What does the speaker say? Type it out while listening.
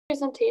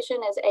presentation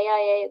is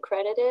AIA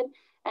accredited,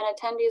 and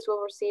attendees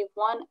will receive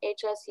 1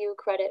 HSU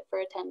credit for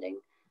attending.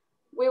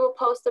 We will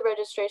post the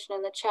registration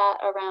in the chat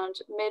around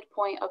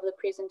midpoint of the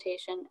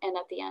presentation and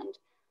at the end.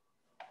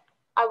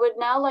 I would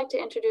now like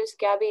to introduce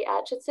Gabby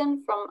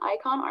Atchison from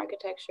Icon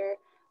Architecture,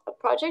 a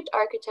project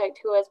architect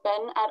who has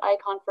been at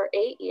Icon for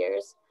 8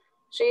 years.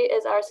 She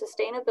is our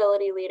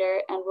sustainability leader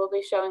and will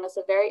be showing us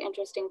a very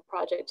interesting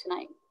project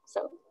tonight.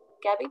 So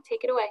Gabby,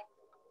 take it away.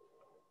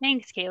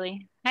 Thanks,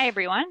 Kaylee. Hi,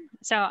 everyone.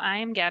 So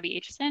I'm Gabby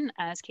Atchison,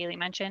 as Kaylee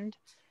mentioned,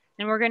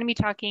 and we're going to be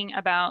talking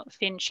about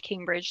Finch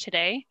Cambridge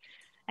today.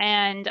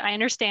 And I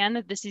understand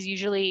that this is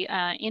usually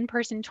an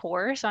in-person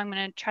tour, so I'm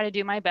going to try to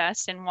do my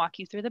best and walk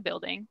you through the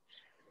building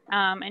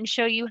and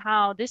show you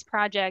how this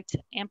project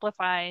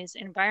amplifies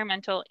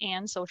environmental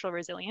and social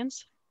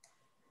resilience.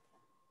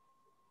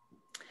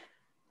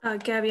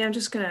 Gabby, I'm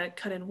just going to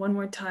cut in one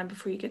more time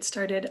before you get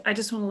started. I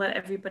just want to let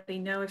everybody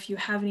know if you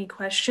have any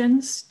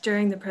questions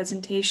during the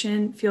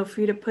presentation, feel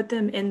free to put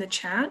them in the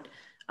chat,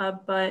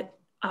 but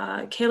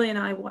Kaylee and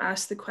I will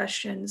ask the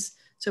questions.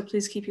 So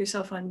please keep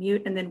yourself on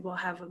mute, and then we'll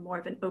have more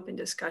of an open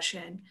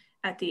discussion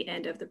at the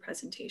end of the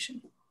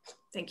presentation.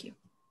 Thank you.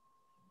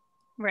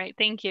 Right,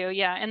 thank you.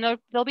 Yeah, and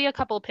there'll be a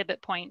couple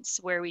pivot points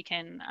where we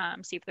can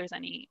see if there's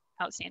any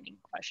outstanding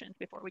questions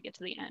before we get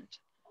to the end.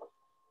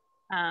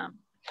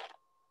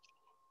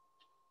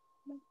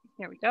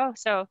 Here we go.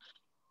 So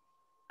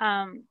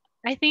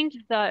I think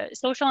the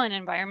social and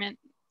environmental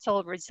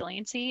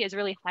resiliency is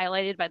really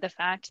highlighted by the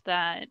fact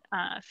that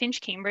Finch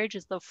Cambridge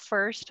is the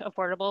first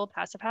affordable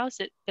passive house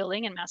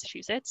building in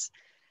Massachusetts.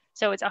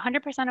 So it's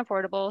 100%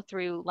 affordable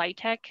through light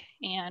tech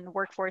and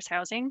workforce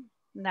housing.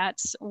 And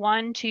that's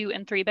 1, 2,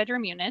 and 3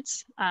 bedroom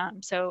units.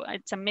 So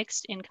it's a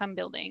mixed income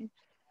building.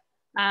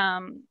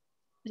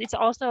 It's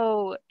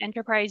also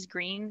Enterprise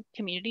Green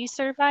Community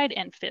certified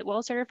and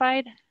Fitwel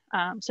certified.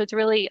 So it's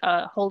really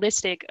a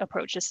holistic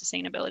approach to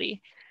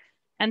sustainability.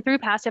 And through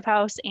Passive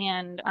House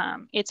and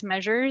its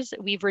measures,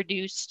 we've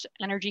reduced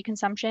energy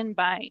consumption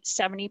by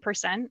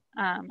 70%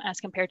 as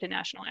compared to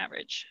national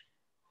average.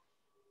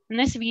 And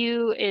this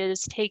view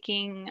is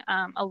taking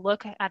a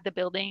look at the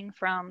building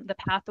from the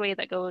pathway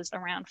that goes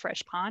around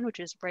Fresh Pond,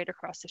 which is right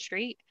across the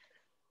street,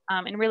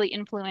 and really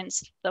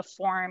influenced the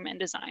form and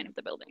design of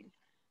the building.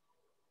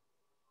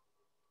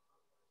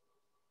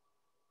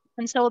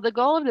 And so the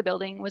goal of the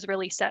building was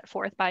really set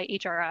forth by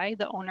HRI,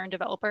 the owner and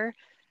developer,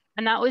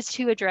 and that was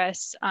to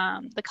address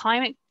the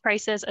climate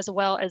crisis as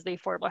well as the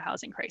affordable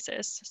housing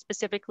crisis,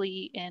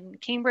 specifically in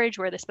Cambridge,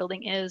 where this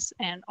building is,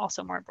 and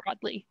also more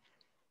broadly.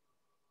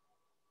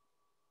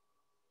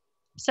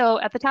 So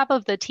at the top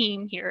of the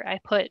team here, I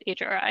put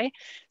HRI,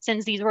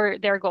 since these were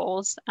their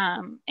goals,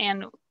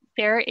 and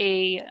they're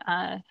a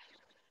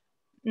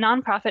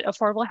nonprofit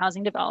affordable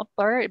housing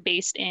developer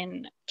based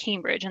in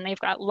Cambridge, and they've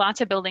got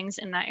lots of buildings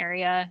in that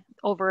area,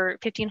 over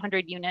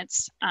 1,500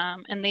 units,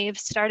 and they've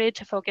started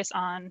to focus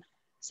on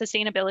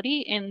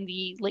sustainability in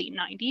the late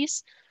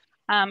 90s.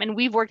 And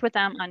we've worked with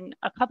them on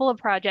a couple of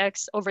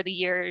projects over the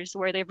years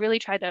where they've really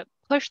tried to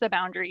push the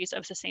boundaries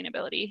of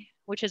sustainability,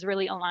 which is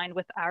really aligned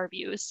with our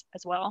views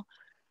as well.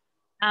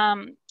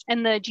 And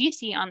the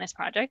GC on this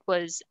project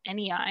was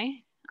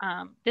NEI.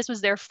 This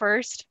was their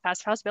first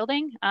passive house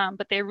building,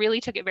 but they really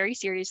took it very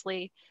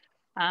seriously.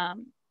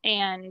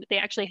 And they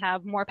actually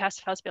have more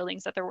passive house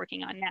buildings that they're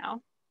working on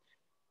now.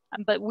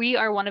 But we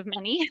are one of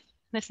many.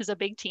 This is a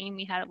big team.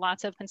 We had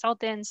lots of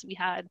consultants. We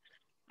had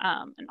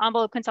an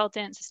envelope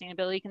consultant,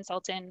 sustainability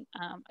consultant,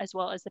 as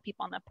well as the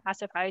people on the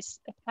passive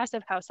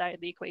house side of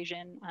the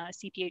equation,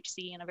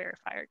 CPHC and a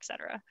verifier, et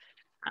cetera.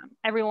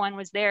 Everyone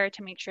was there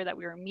to make sure that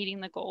we were meeting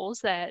the goals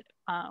that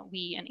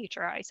we and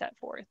HRI set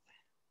forth.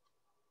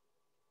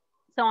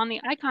 So on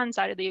the Icon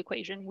side of the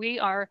equation, we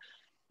are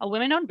a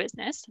women-owned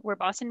business. We're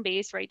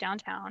Boston-based, right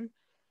downtown.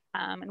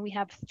 And we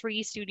have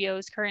 3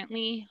 studios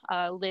currently,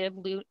 Live,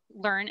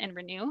 Learn, and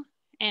Renew.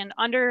 And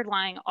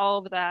underlying all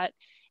of that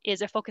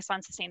is a focus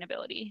on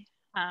sustainability.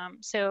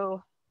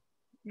 So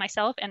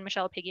myself and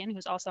Michelle Piggin,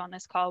 who's also on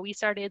this call, we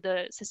started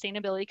the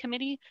sustainability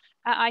committee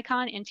at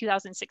Icon in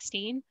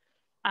 2016,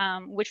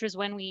 which was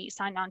when we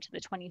signed on to the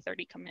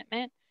 2030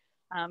 commitment.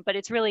 But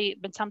it's really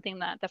been something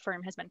that the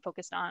firm has been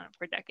focused on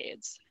for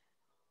decades.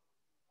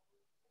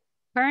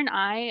 Her and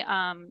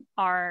I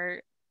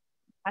are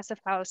Passive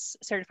House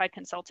certified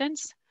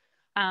consultants.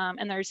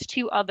 And there's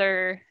 2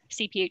 other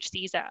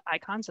CPHCs at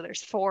Icon. So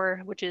there's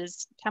 4, which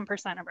is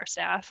 10% of our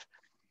staff.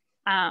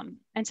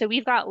 And so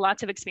we've got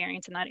lots of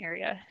experience in that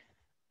area.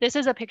 This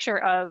is a picture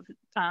of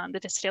the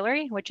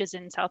distillery, which is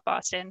in South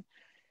Boston.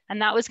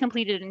 And that was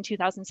completed in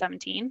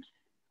 2017.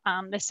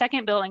 The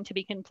second building to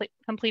be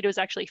completed was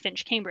actually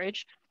Finch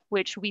Cambridge,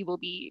 which we will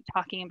be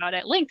talking about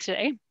at length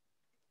today.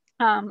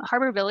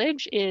 Harbor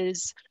Village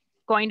is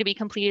going to be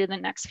completed in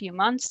the next few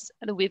months.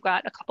 We've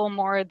got a couple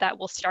more that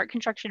will start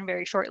construction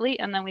very shortly,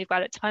 and then we've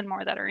got a ton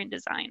more that are in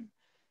design.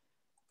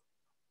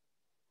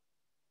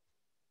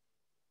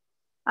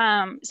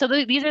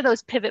 These are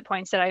those pivot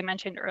points that I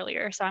mentioned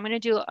earlier. So I'm going to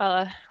do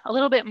a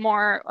little bit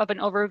more of an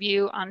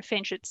overview on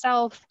Finch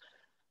itself,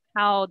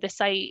 how the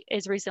site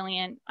is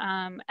resilient.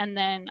 And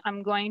then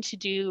I'm going to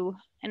do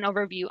an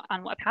overview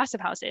on what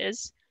Passive House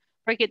is,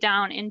 break it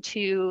down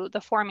into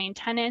the 4 main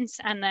tenants,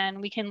 and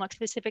then we can look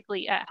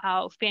specifically at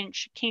how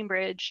Finch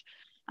Cambridge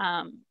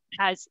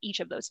has each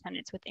of those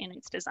tenants within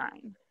its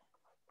design.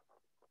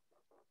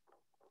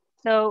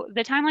 So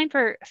the timeline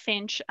for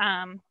Finch,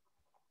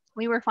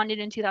 we were funded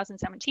in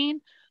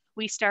 2017.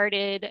 We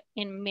started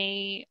in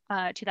May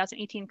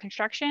 2018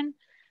 construction.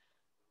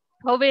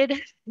 COVID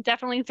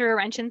definitely threw a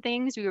wrench in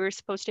things. We were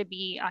supposed to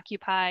be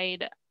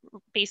occupied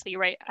basically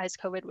right as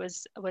COVID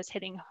was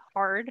hitting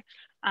hard.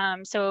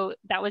 So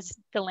that was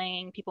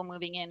delaying people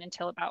moving in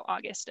until about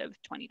August of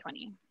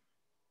 2020.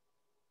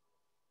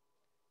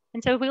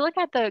 And so if we look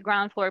at the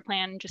ground floor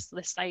plan, just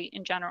the site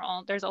in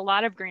general, there's a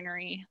lot of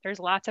greenery. There's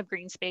lots of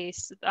green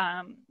space.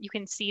 You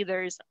can see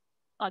there's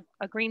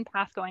a green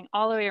path going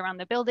all the way around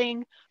the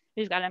building.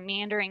 We've got a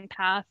meandering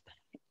path.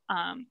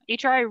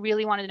 HRI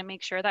really wanted to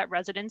make sure that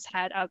residents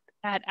had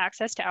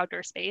access to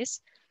outdoor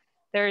space.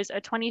 There's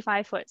a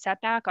 25-foot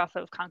setback off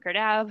of Concord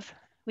Ave.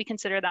 We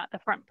consider that the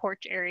front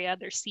porch area.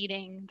 There's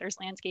seating, there's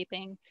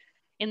landscaping.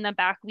 In the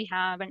back, we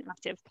have an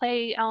active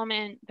play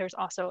element. There's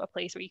also a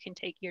place where you can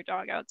take your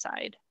dog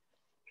outside.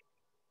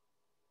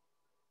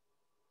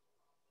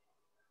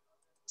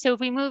 So if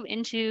we move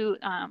into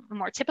a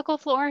more typical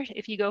floor,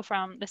 if you go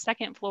from the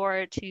 2nd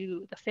floor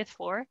to the 5th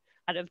floor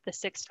out of the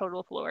 6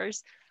 total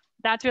floors,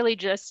 that's really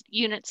just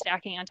units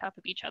stacking on top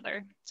of each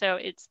other. So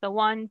it's the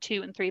 1,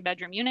 2, and 3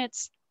 bedroom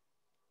units.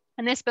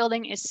 And this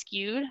building is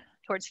skewed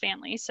towards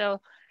family. So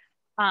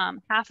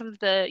half of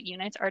the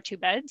units are 2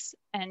 beds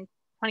and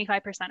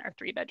 25% are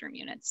 3 bedroom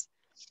units.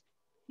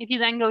 If you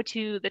then go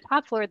to the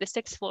top floor, the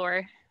 6th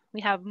floor,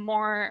 we have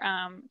more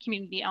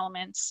community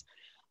elements,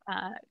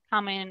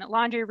 common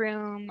laundry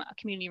room, a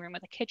community room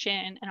with a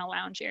kitchen, and a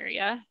lounge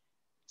area.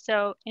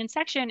 So in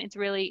section, it's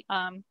really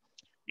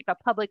like a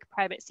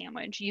public-private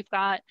sandwich. You've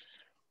got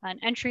an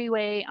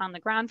entryway on the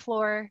ground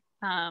floor,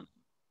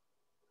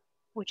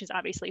 which is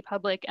obviously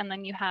public, and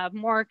then you have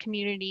more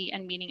community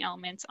and meeting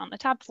elements on the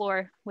top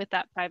floor with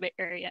that private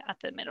area at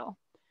the middle.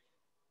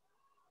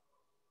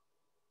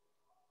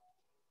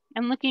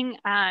 And looking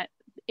at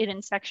it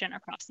in section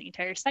across the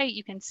entire site,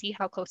 you can see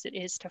how close it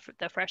is to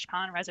the Fresh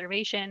Pond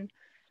Reservation.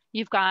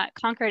 You've got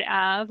Concord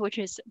Ave, which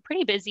is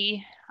pretty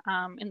busy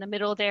in the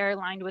middle there,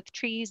 lined with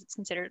trees. It's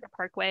considered a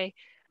parkway.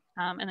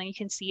 And then you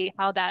can see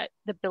how the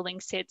building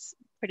sits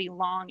pretty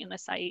long in the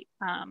site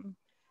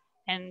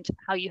and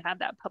how you have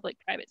that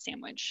public-private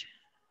sandwich.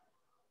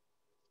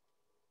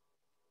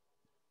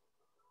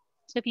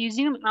 So if you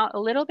zoom out a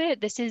little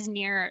bit, this is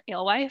near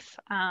Alewife.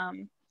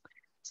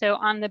 So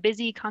on the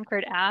busy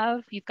Concord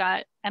Ave, you've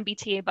got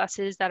MBTA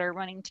buses that are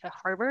running to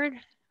Harvard.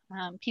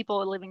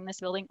 People living in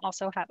this building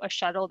also have a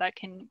shuttle that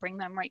can bring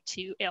them right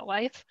to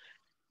Alewife.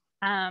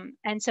 And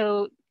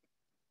so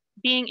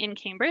being in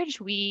Cambridge,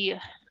 we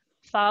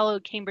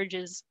followed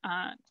Cambridge's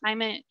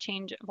climate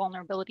change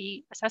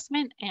vulnerability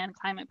assessment and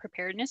climate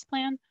preparedness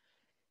plan.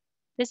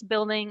 This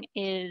building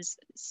is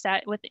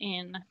set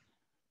within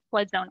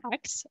flood zone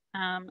X,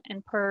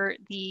 and per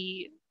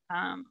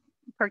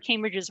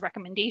Cambridge's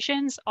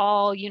recommendations,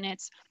 all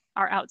units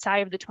are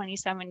outside of the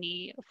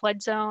 2070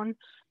 flood zone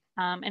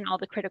and all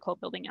the critical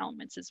building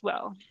elements as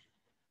well.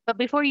 But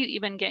before you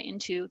even get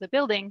into the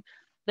building,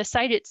 the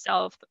site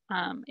itself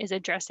is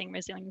addressing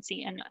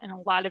resiliency in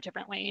a lot of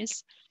different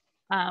ways.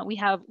 We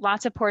have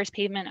lots of porous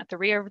pavement at the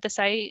rear of the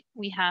site.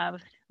 We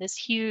have this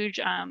huge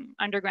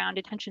underground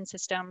detention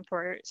system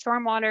for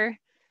stormwater.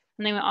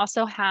 And then we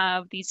also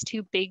have these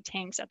 2 big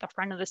tanks at the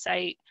front of the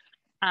site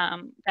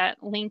that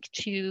link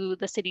to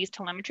the city's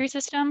telemetry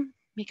system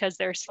because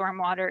their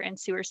stormwater and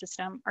sewer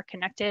system are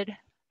connected.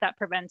 That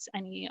prevents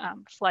any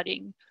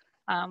flooding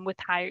with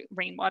high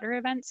rainwater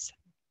events.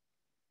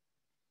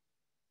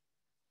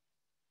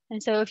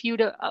 And so if you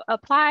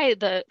apply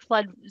the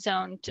flood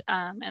zone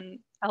and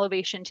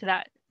elevation to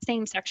that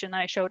same section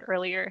that I showed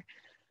earlier,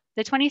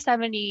 the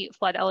 2070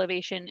 flood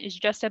elevation is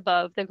just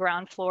above the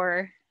ground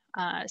floor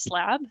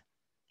slab.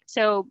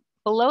 So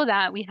below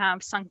that, we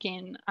have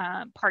sunken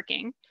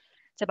parking.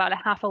 It's about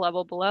a half a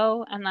level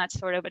below, and that's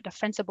sort of a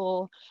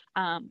defensible,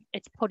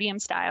 it's podium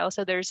style.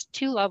 So there's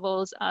 2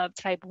 levels of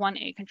type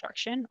 1A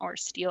construction or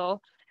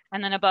steel,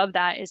 and then above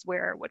that is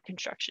where wood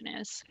construction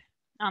is.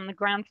 On the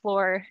ground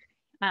floor,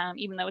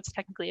 even though it's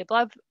technically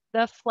above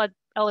the flood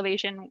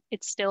elevation,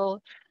 it's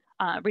still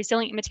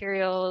resilient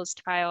materials,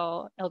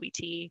 tile,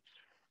 LVT.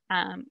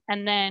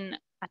 And then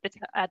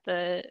at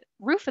the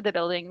roof of the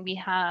building, we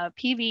have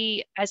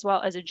PV as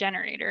well as a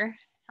generator.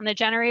 And the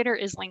generator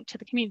is linked to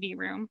the community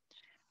room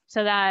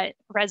so that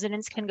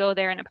residents can go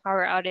there in a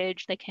power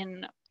outage. They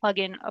can plug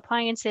in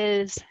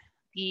appliances.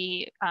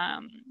 The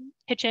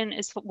kitchen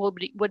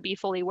would be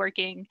fully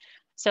working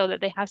so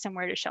that they have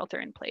somewhere to shelter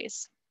in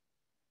place.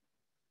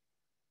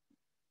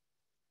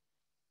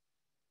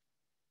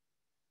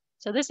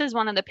 So this is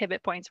one of the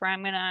pivot points where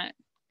I'm gonna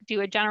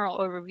do a general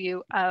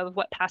overview of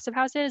what Passive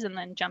House is and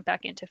then jump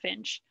back into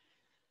Finch.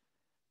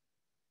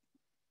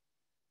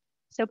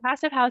 So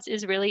Passive House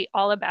is really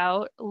all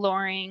about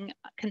lowering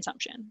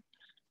consumption.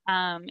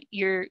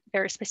 There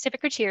are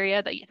specific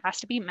criteria that has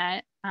to be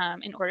met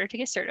in order to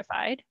get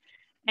certified.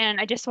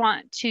 And I just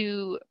want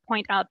to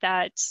point out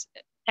that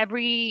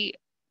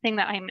everything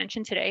that I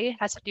mentioned today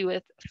has to do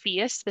with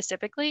FIAS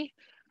specifically.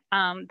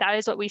 That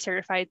is what we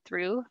certified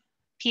through.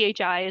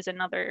 PHI is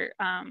another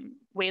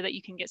way that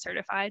you can get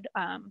certified,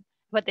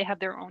 but they have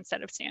their own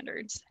set of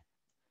standards.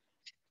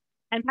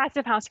 And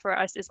Passive House for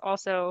us is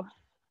also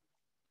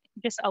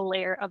just a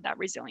layer of that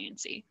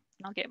resiliency.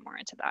 And I'll get more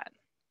into that.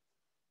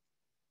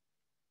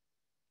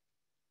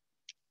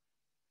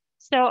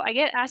 So I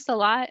get asked a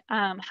lot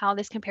how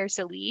this compares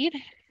to LEED,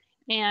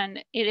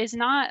 and it is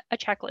not a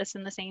checklist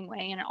in the same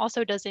way, and it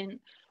also doesn't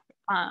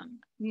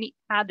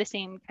have the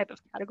same type of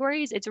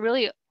categories. It's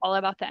really all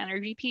about the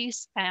energy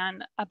piece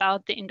and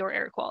about the indoor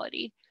air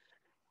quality.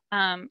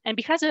 And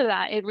because of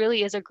that, it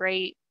really is a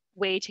great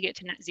way to get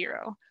to net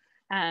zero.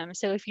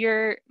 So if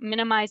you're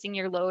minimizing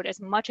your load as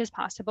much as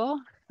possible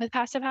with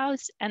Passive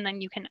House, and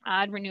then you can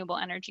add renewable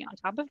energy on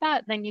top of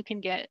that, then you can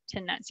get to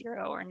net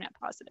zero or net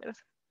positive.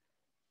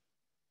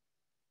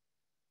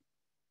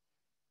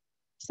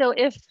 So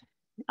if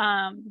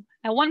at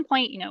one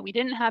point, we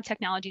didn't have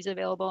technologies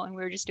available and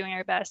we were just doing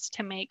our best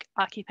to make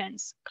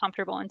occupants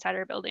comfortable inside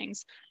our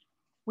buildings,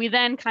 we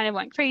then kind of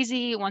went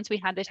crazy once we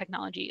had the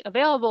technology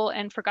available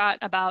and forgot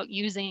about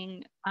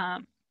using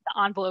the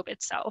envelope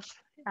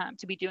itself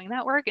to be doing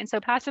that work. And so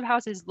Passive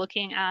House is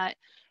looking at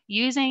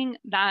using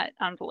that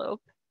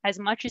envelope as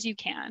much as you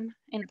can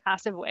in a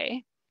passive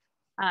way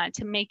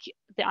to make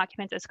the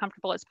occupants as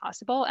comfortable as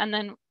possible. And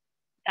then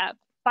that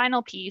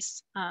final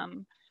piece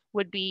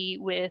would be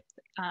with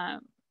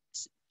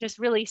just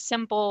really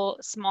simple,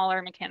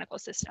 smaller mechanical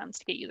systems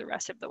to get you the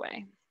rest of the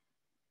way.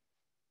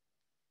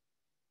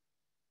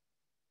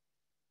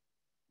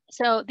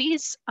 So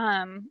these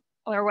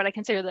are what I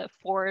consider the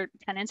 4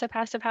 tenets of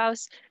Passive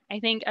House.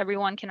 I think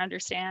everyone can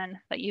understand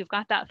that you've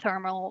got that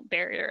thermal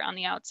barrier on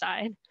the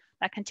outside,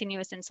 that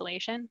continuous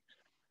insulation.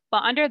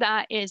 But under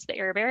that is the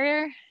air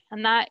barrier,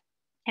 and that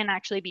can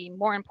actually be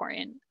more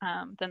important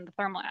than the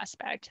thermal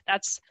aspect.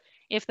 That's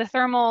if the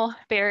thermal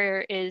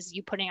barrier is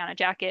you putting on a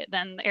jacket,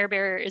 then the air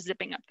barrier is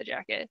zipping up the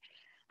jacket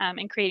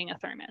and creating a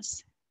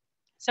thermos.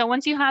 So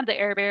once you have the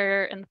air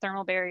barrier and the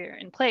thermal barrier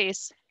in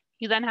place,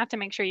 you then have to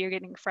make sure you're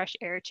getting fresh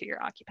air to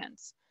your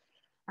occupants.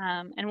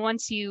 And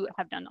once you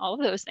have done all of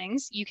those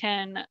things, you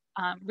can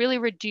really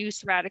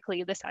reduce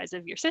radically the size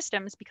of your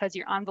systems because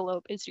your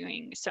envelope is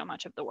doing so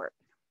much of the work.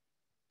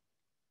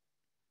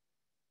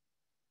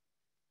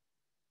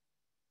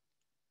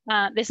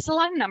 This is a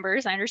lot of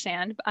numbers, I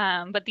understand,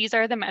 but these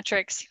are the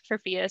metrics for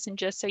FIAS, and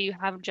just so you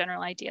have a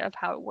general idea of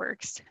how it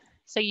works.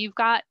 So you've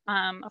got,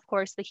 of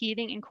course, the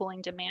heating and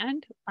cooling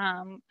demand,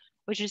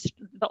 which is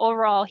the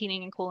overall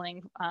heating and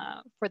cooling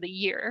for the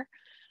year.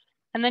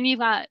 And then you've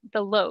got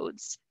the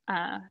loads,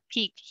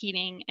 peak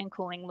heating and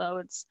cooling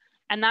loads,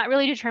 and that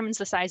really determines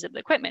the size of the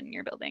equipment in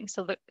your building.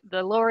 So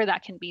the lower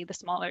that can be, the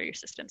smaller your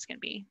systems can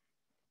be.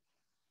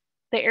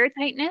 The air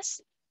tightness,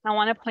 I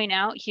want to point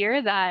out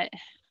here that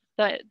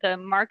the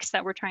marks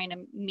that we're trying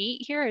to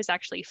meet here is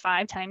actually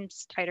 5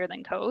 times tighter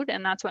than code,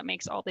 and that's what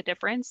makes all the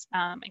difference.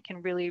 It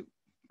can really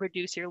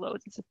reduce your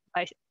loads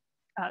by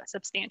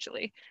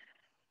substantially.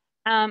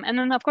 And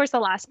then of course the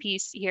last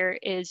piece here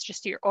is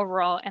just your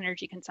overall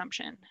energy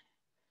consumption.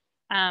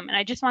 And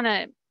I just want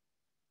to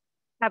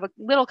have a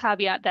little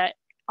caveat that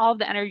all of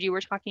the energy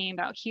we're talking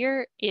about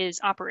here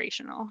is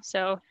operational.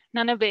 So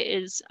none of it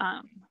is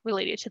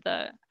related to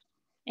the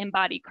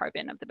embodied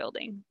carbon of the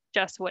building,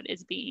 just what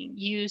is being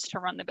used to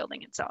run the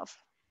building itself.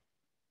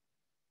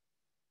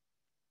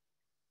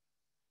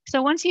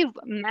 So once you've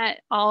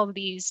met all of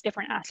these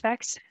different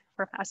aspects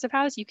for Passive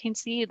House, you can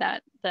see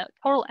that the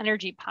total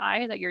energy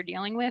pie that you're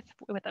dealing with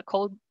a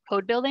code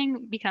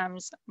building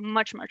becomes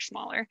much, much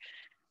smaller.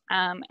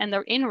 And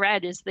the in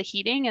red is the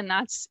heating, and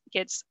that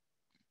gets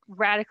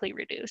radically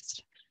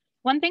reduced.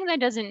 One thing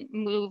that doesn't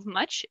move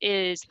much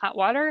is hot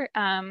water.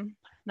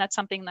 That's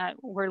something that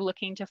we're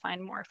looking to find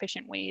more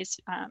efficient ways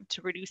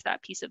to reduce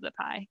that piece of the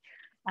pie.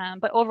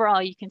 But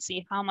overall, you can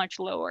see how much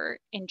lower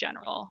in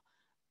general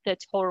the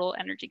total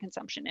energy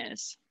consumption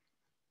is.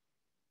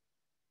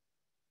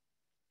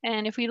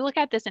 And if we look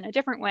at this in a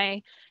different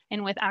way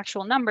and with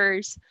actual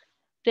numbers,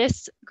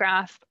 this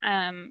graph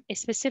is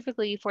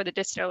specifically for the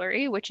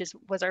distillery, which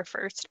was our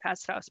first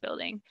Passive House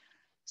building.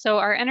 So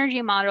our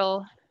energy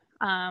model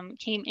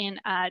came in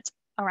at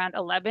around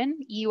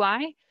 11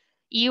 EUI.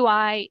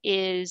 EUI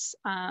is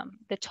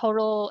the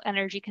total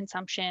energy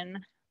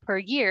consumption per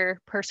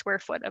year per square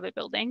foot of a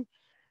building.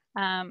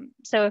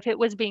 So if it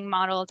was being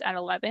modeled at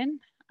 11,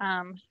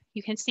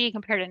 you can see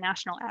compared to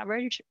national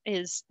average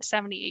is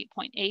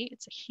 78.8.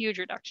 It's a huge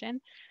reduction.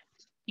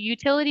 The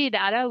utility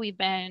data we've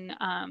been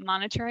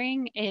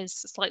monitoring is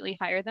slightly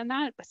higher than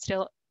that, but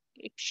still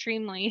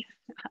extreme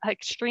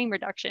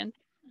reduction.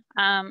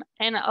 And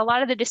a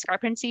lot of the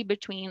discrepancy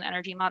between the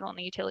energy model and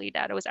the utility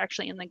data was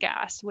actually in the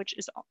gas, which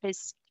is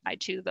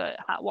tied to the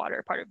hot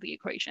water part of the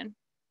equation.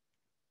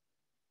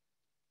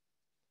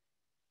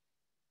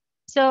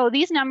 So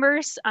these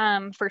numbers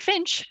for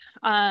Finch,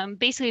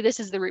 basically this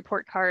is the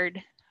report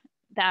card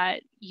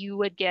that you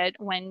would get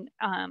when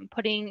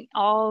putting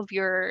all of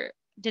your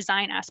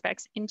design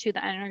aspects into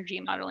the energy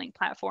modeling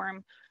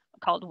platform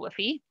called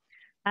WFI.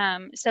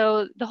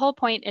 So the whole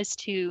point is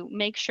to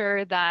make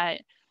sure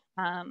that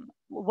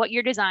what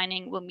you're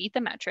designing will meet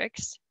the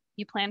metrics.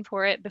 You plan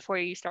for it before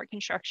you start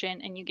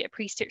construction and you get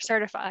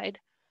pre-certified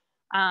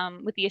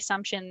with the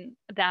assumption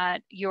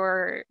that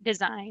your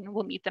design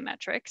will meet the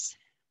metrics.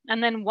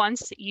 And then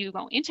once you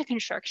go into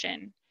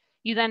construction,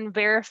 you then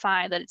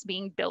verify that it's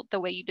being built the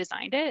way you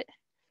designed it.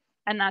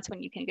 And that's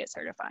when you can get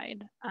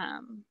certified.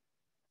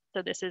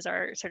 So this is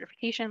our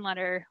certification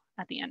letter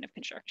at the end of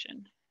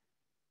construction.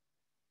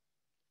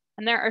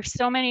 And there are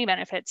so many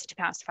benefits to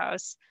Passive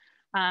House,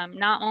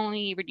 not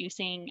only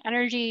reducing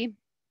energy,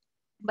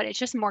 but it's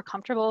just more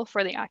comfortable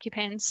for the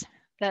occupants.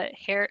 The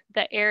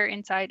air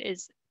inside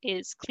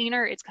is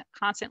cleaner, it's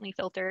constantly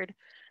filtered.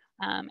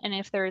 And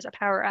if there's a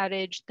power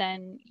outage,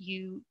 then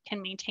you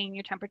can maintain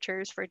your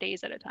temperatures for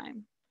days at a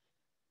time.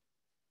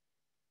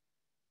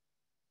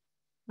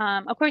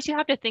 Of course, you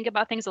have to think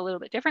about things a little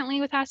bit differently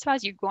with Passive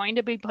House. You're going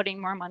to be putting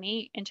more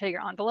money into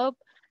your envelope,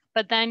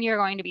 but then you're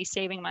going to be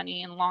saving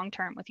money in long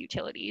term with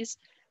utilities.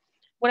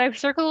 What I've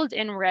circled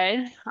in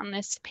red on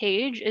this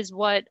page is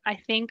what I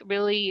think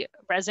really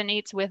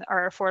resonates with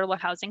our affordable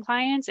housing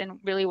clients and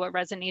really what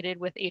resonated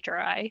with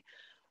HRI.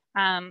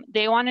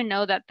 They want to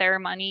know that their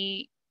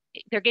money,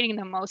 they're getting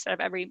the most out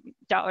of every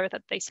dollar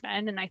that they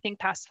spend. And I think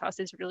Passive House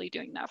is really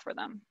doing that for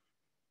them.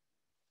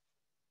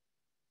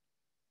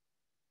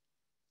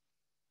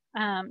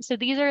 So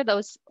these are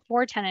those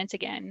 4 tenants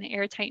again: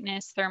 air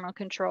tightness, thermal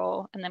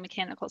control, and the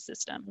mechanical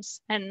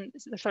systems. And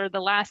sort of the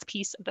last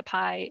piece of the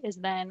pie is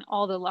then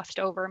all the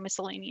leftover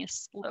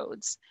miscellaneous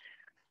loads.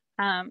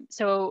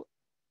 So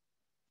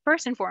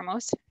first and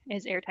foremost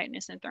is air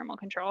tightness and thermal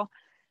control.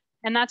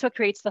 And that's what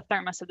creates the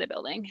thermos of the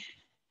building.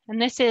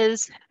 And this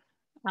is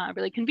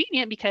really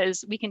convenient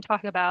because we can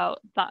talk about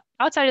the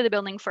outside of the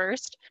building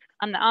first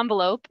on the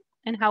envelope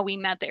and how we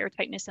met the air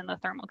tightness and the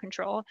thermal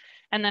control.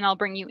 And then I'll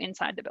bring you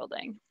inside the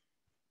building.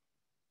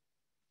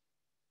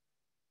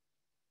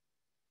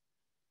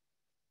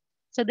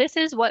 So this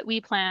is what we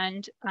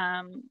planned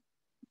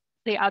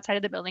the outside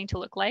of the building to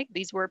look like.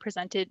 These were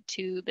presented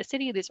to the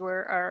city. These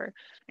were our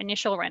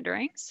initial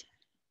renderings.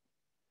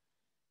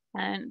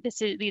 And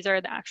these are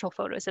the actual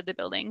photos of the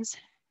buildings.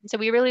 So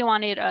we really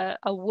wanted a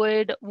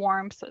wood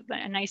warmth,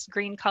 a nice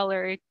green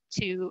color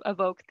to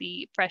evoke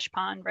the fresh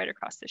pond right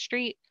across the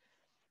street.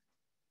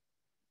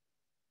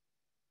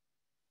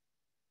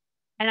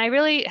 And I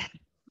really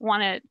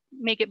want to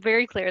make it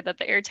very clear that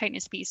the air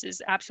tightness piece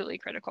is absolutely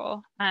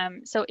critical.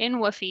 So in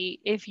WFI,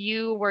 if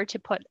you were to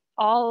put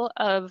all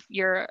of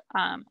your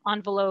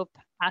envelope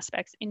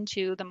aspects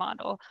into the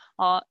model,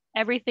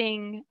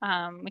 everything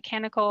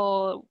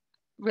mechanical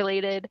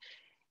related,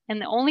 and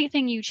the only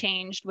thing you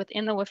changed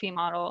within the WFI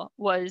model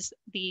was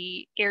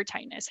the air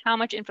tightness, how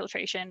much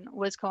infiltration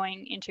was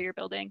going into your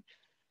building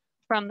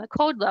from the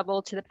code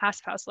level to the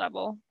Passive House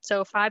level,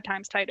 so 5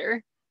 times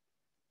tighter,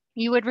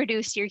 you would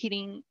reduce your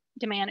heating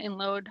demand and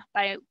load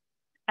by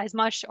as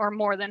much or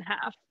more than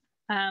half.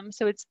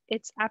 So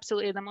it's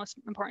absolutely the most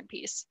important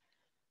piece.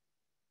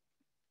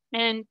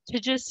 And to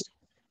just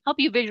help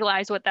you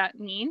visualize what that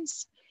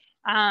means,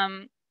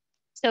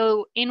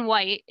 so in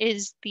white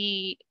is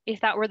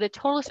if that were the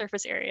total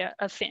surface area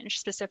of Finch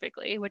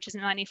specifically, which is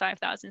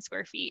 95,000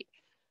 square feet,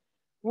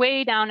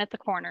 way down at the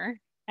corner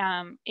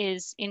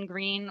is in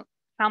green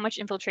how much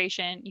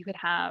infiltration you could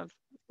have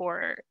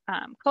for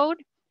code.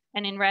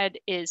 And in red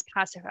is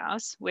Passive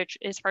House, which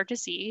is hard to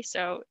see.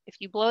 So if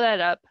you blow that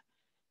up,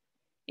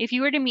 if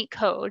you were to meet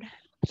code,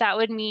 that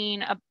would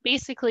mean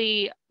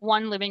basically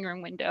 1 living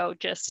room window,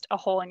 just a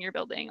hole in your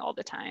building all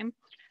the time.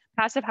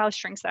 Passive House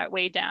shrinks that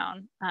way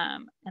down,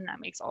 and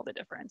that makes all the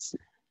difference.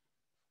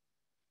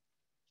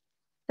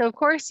 So of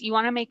course, you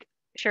want to make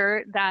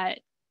sure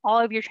that all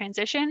of your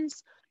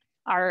transitions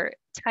are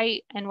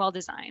tight and well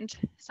designed.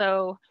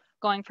 So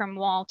going from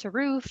wall to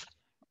roof,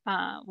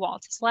 wall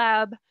to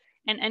slab,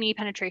 and any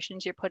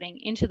penetrations you're putting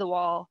into the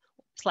wall,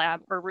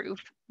 slab, or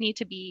roof need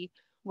to be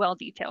well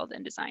detailed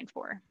and designed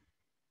for.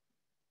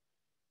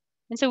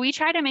 And so we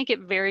try to make it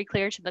very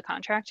clear to the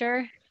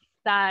contractor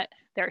that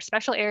there are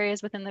special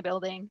areas within the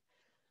building.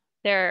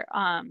 There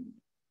are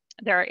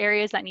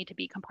areas that need to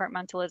be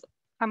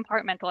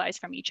compartmentalized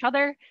from each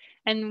other.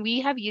 And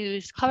we have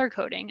used color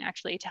coding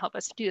actually to help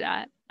us do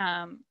that.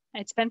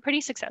 It's been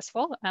pretty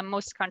successful.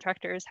 Most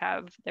contractors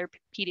have their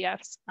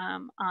PDFs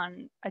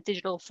on a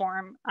digital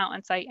form out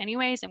on site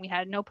anyways, and we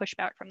had no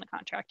pushback from the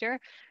contractor.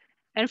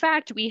 In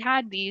fact, we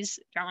had these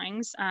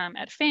drawings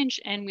at Finch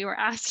and we were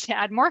asked to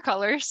add more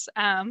colors.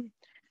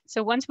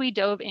 So once we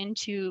dove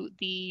into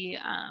the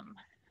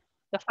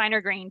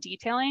finer grain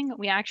detailing,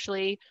 we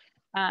actually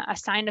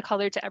assigned a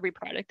color to every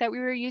product that we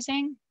were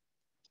using.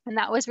 And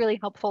that was really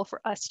helpful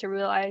for us to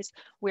realize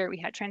where we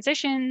had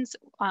transitions,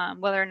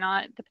 whether or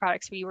not the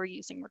products we were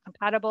using were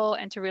compatible,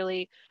 and to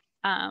really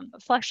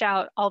flesh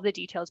out all the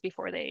details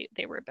before they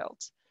were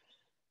built.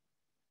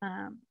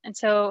 And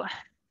so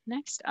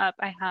next up,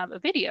 I have a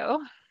video,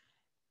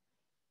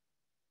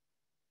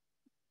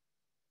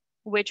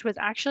 which was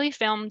actually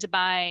filmed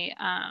by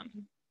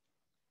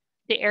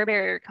the air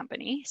barrier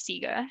company,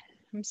 SIGA.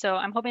 So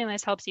I'm hoping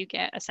this helps you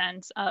get a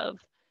sense of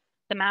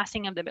the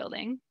massing of the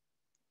building.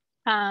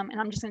 And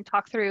I'm just going to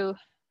talk through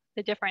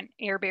the different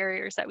air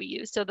barriers that we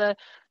use. So the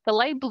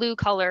light blue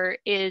color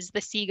is the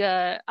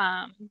SIGA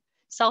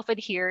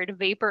self-adhered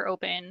vapor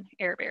open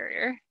air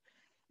barrier.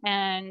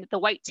 And the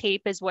white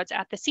tape is what's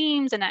at the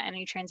seams and at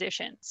any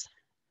transitions.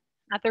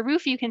 At the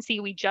roof, you can see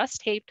we just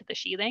taped the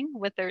sheathing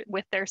with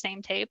their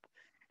same tape,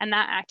 and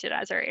that acted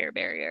as our air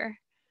barrier.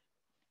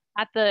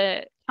 At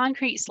the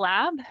concrete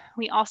slab,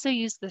 we also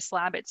used the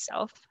slab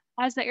itself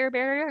as the air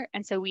barrier.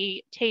 And so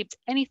we taped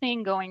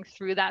anything going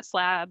through that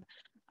slab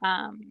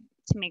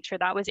to make sure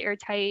that was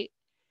airtight.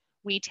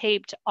 We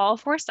taped all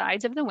 4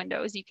 sides of the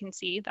windows. You can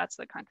see that's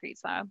the concrete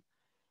slab.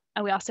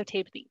 And we also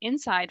taped the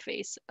inside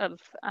face of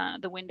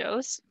the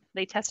windows.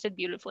 They tested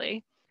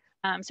beautifully.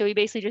 So we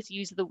basically just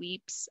used the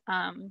weeps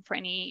for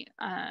any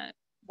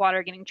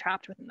water getting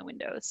trapped within the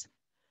windows.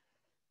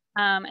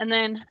 And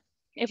then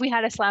if we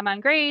had a slab on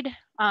grade,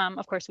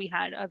 of course we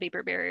had a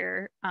vapor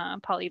barrier,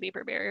 poly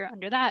vapor barrier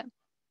under that.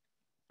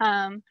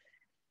 And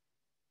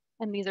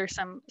these are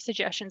some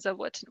suggestions of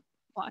what to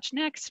watch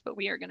next, but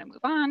we are gonna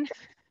move on.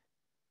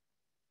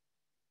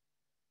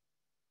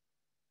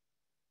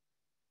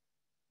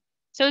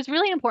 So it's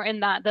really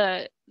important that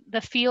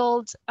the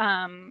field,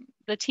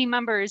 the team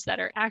members that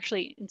are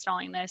actually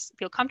installing this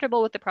feel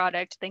comfortable with the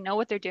product, they know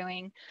what they're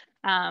doing,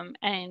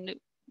 and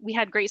we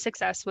had great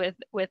success with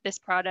this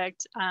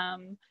product,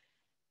 and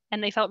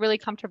they felt really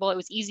comfortable. It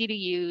was easy to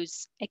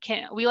use.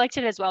 We liked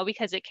it as well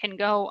because it can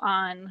go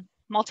on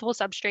multiple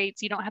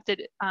substrates. You don't have to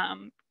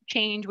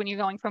change when you're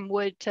going from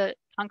wood to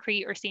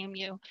concrete or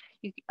CMU.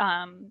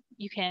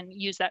 You can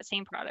use that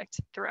same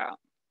product throughout.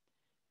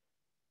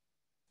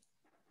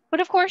 But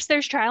of course,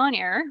 there's trial and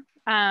error.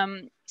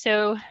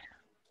 So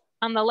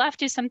on the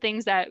left is some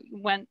things that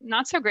went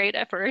not so great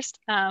at first.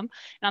 And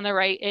on the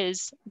right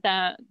is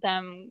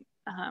them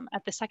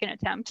at the second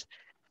attempt.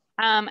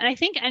 And I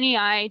think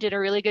NEI did a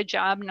really good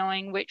job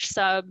knowing which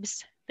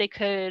subs they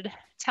could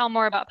tell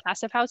more about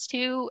Passive House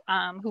to,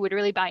 who would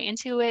really buy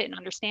into it and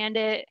understand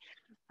it.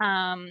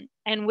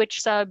 And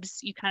which subs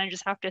you kind of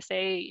just have to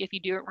say, if you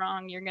do it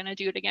wrong, you're going to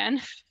do it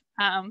again.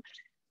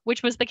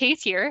 Which was the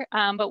case here.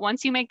 But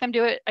once you make them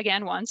do it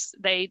again once,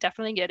 they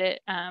definitely get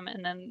it.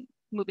 And then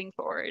moving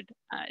forward,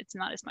 it's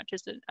not as much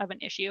of an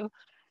issue.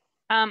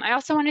 I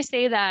also want to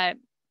say that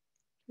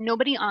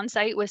nobody on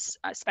site was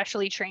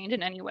specially trained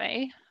in any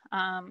way.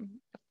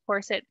 Of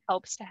course, it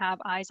helps to have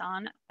eyes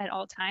on at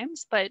all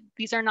times, but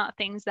these are not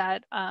things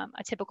that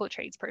a typical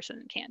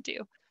tradesperson can't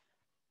do.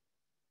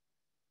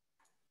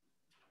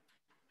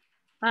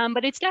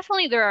 But it's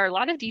definitely, there are a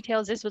lot of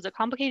details. This was a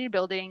complicated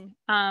building.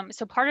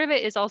 So part of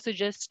it is also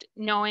just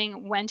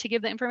knowing when to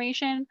give the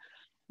information.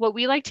 What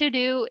we like to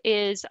do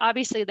is,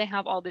 obviously they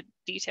have all the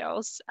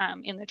details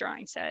in the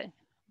drawing set,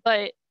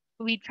 but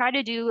we try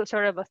to do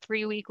sort of a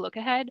 3-week look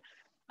ahead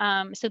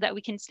so that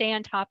we can stay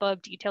on top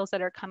of details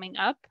that are coming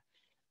up,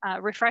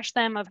 refresh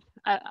them of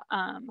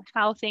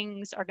how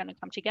things are gonna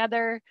come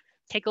together,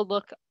 take a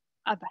look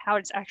of how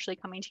it's actually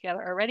coming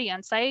together already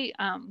on site.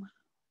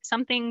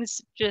 Some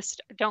things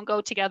just don't go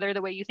together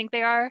the way you think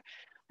they are.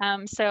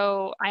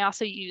 So I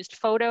also used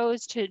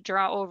photos to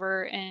draw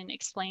over and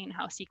explain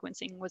how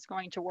sequencing was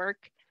going to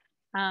work.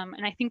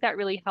 And I think that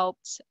really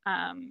helped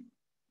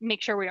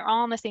make sure we are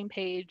all on the same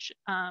page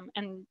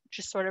and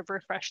just sort of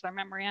refresh their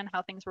memory on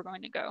how things were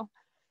going to go.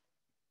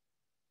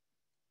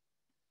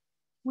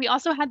 We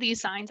also had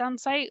these signs on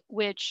site,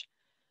 which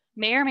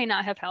may or may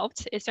not have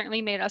helped. It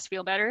certainly made us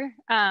feel better.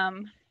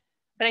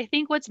 But I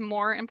think what's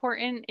more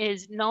important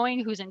is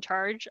knowing who's in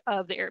charge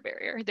of the air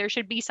barrier. There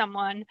should be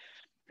someone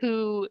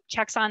who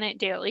checks on it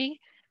daily.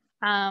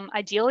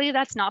 Ideally,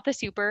 that's not the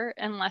super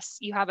unless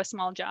you have a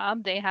small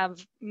job. They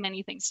have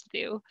many things to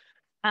do.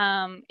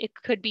 It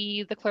could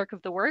be the clerk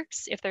of the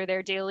works if they're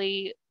there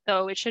daily,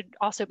 though it should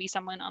also be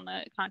someone on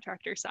the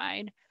contractor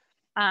side.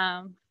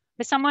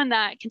 But someone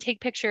that can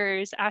take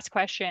pictures, ask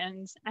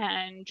questions,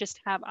 and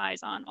just have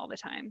eyes on all the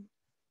time.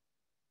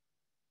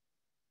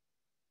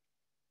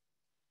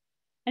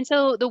 And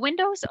so the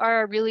windows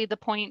are really the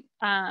point,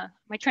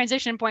 my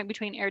transition point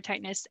between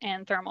airtightness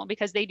and thermal,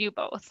 because they do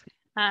both.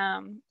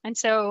 And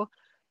so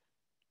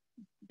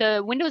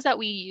the windows that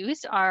we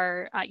use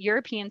are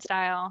European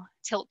style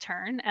tilt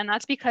turn, and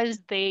that's because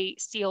they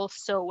seal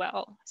so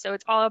well. So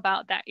it's all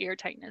about that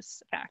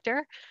airtightness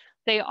factor.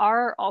 They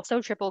are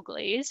also triple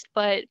glazed,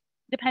 but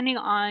depending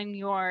on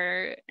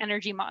your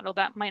energy model,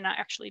 that might not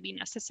actually be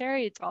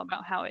necessary. It's all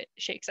about how it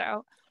shakes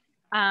out.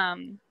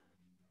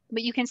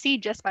 But you can see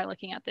just by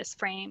looking at this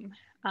frame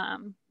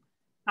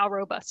how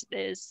robust it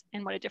is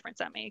and what a difference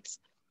that makes.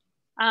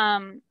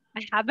 I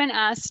have been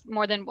asked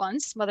more than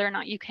once whether or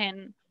not you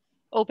can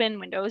open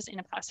windows in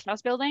a Passive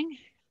House building.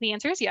 The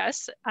answer is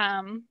yes.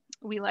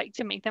 We like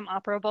to make them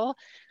operable.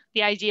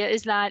 The idea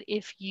is that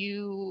if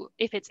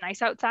it's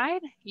nice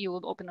outside, you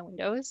will open the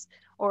windows,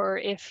 or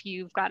if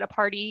you've got a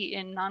party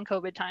in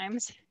non-COVID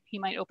times, you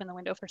might open the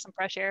window for some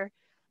fresh air.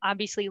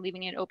 Obviously,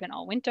 leaving it open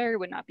all winter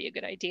would not be a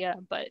good idea,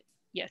 but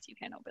yes, you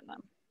can open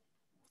them.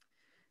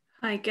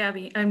 Hi,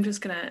 Gabby. I'm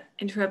just going to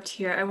interrupt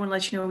here. I want to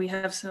let you know we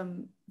have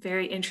some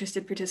very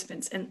interested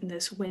participants in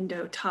this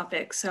window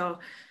topic. So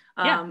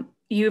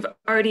you've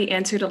already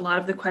answered a lot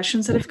of the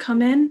questions that have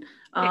come in.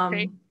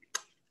 Great.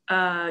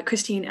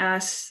 Christine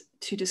asked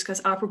to discuss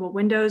operable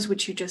windows,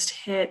 which you just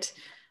hit,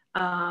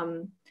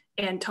 and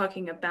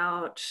talking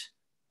about,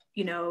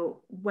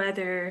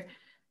 whether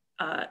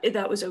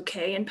that was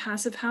okay in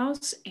Passive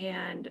House.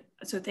 And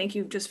so thank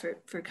you just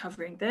for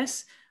covering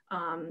this.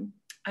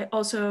 I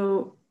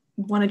also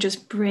want to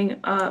just bring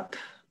up,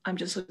 I'm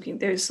just looking,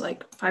 there's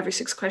like 5 or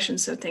 6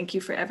 questions. So thank you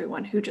for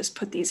everyone who just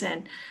put these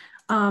in.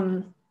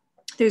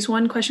 There's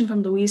one question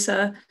from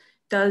Louisa.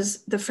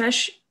 Does the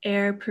fresh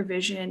air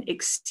provision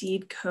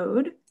exceed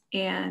code,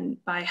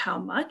 and by how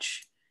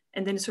much?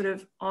 And then sort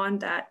of on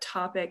that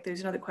topic,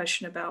 there's another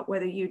question about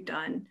whether you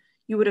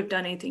would have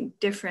done anything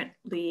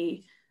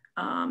differently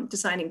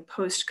designing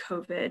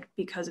post-COVID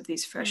because of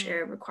these fresh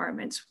air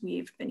requirements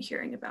we've been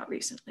hearing about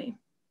recently.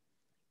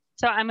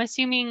 So I'm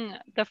assuming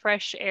the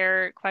fresh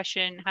air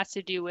question has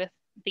to do with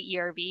the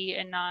ERV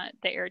and not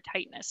the air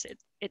tightness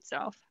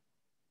itself.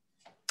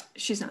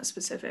 She's not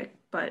specific,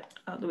 but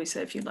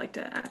Louisa, if you'd like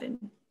to add in,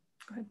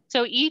 go ahead.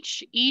 So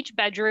each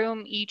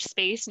bedroom, each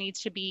space needs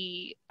to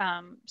be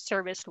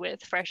serviced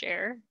with fresh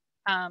air,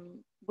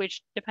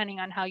 which depending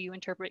on how you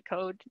interpret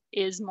code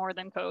is more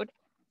than code.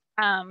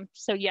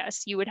 So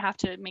yes, you would have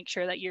to make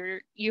sure that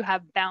you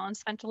have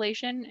balanced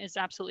ventilation is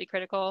absolutely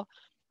critical,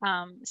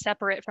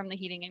 separate from the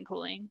heating and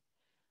cooling.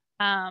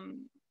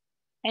 And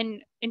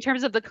in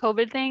terms of the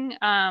COVID thing,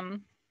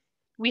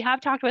 we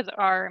have talked with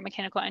our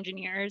mechanical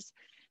engineers,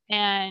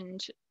 and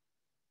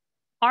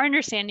our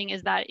understanding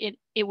is that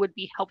it would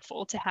be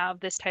helpful to have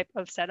this type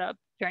of setup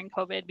during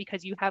COVID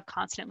because you have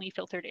constantly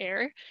filtered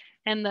air,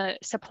 and the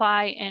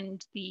supply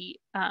and the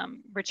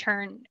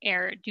return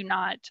air do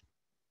not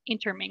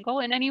intermingle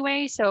in any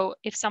way. So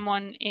if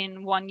someone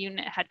in one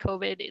unit had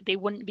COVID, they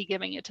wouldn't be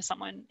giving it to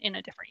someone in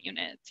a different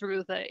unit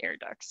through the air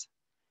ducts.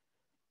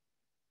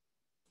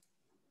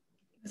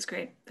 That's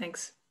great,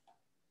 thanks.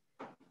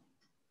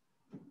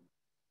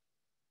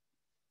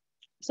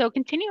 So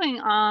continuing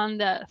on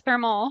the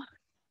thermal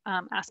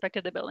aspect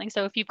of the building.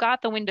 So if you've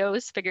got the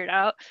windows figured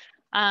out,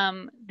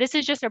 this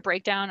is just a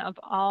breakdown of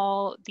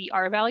all the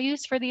R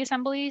values for the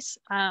assemblies.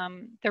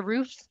 The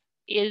roof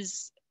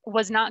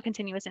was not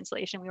continuous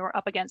insulation. We were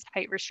up against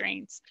height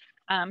restraints.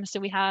 So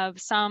we have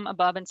some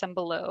above and some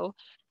below.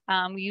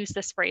 We use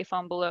the spray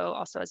foam below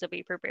also as a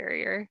vapor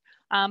barrier.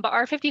 But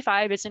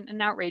R55 isn't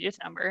an outrageous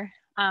number.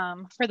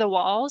 For the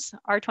walls,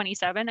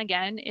 R27,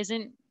 again,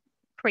 isn't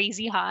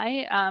crazy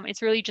high.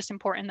 It's really just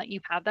important that you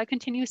have that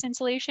continuous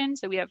insulation.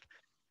 So we have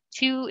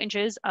 2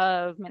 inches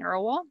of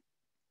mineral wool.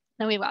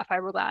 Then we've got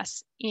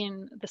fiberglass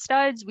in the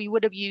studs. We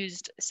would have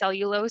used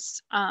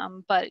cellulose,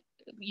 but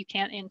you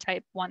can't in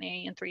type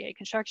 1A and 3A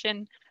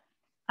construction.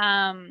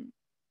 And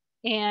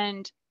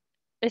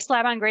the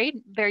slab on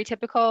grade, very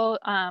typical,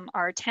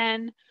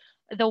 R10.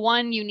 The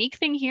one unique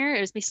thing here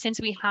is since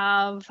we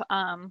have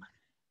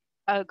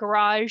a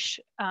garage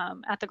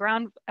at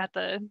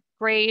the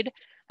grade,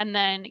 and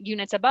then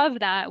units above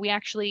that, we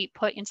actually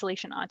put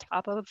insulation on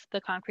top of the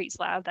concrete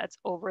slab that's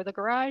over the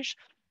garage.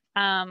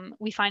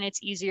 We find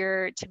it's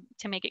easier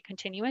to make it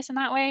continuous in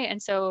that way.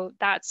 And so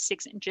that's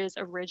 6 inches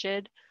of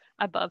rigid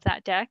above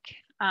that deck.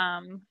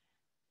 And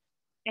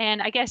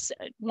I guess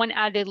one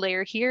added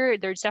layer here,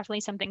 there's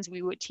definitely some things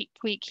we would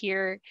tweak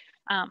here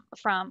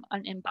from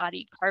an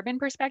embodied carbon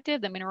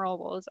perspective. The mineral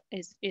wool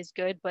is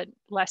good, but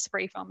less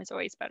spray foam is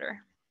always better.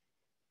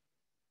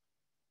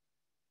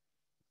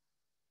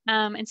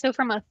 And so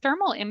from a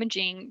thermal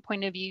imaging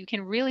point of view, you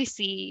can really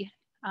see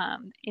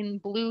in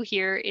blue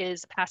here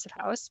is Passive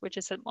House, which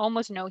is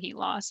almost no heat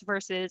loss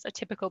versus a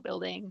typical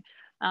building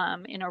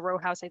in a row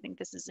house. I think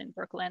this is in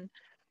Brooklyn.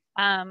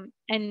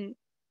 And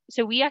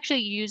so we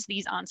actually use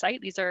these on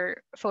site. These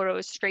are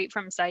photos straight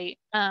from site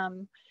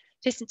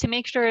just to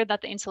make sure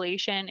that the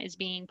insulation is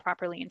being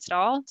properly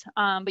installed.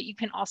 But you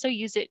can also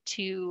use it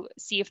to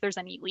see if there's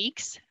any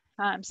leaks.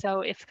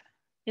 So if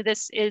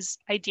this is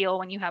ideal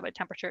when you have a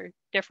temperature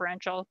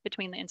differential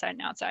between the inside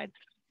and outside,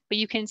 but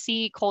you can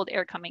see cold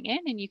air coming in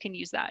and you can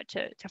use that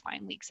to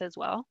find leaks as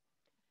well.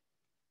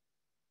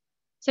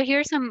 So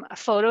here's some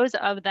photos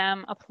of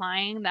them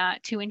applying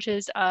that 2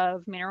 inches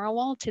of mineral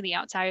wool to the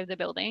outside of the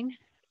building.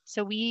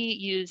 So we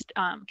used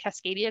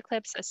Cascadia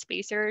clips as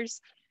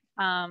spacers.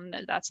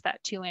 That's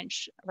that 2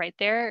 inch right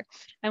there.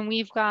 And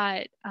we've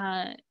got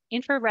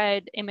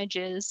infrared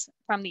images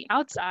from the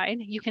outside.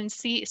 You can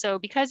see, so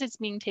because it's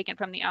being taken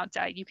from the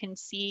outside, you can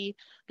see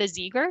the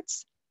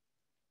Z-girts.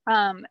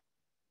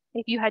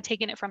 If you had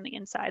taken it from the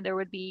inside, there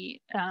would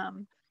be,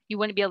 you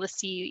wouldn't be able to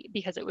see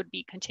because it would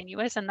be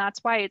continuous. And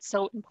that's why it's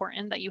so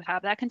important that you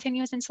have that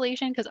continuous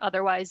insulation, because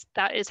otherwise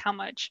that is how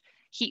much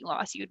heat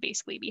loss you would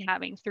basically be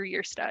having through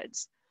your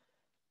studs.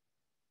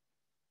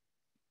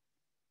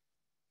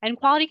 And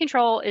quality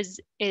control is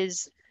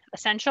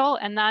essential,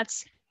 and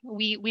that's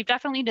we've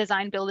definitely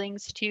designed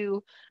buildings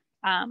to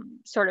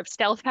sort of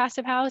stealth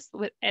passive house.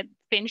 At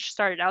Finch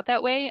started out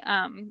that way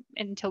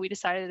until we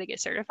decided to get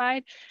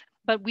certified.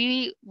 But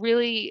we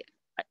really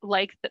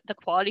like the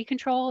quality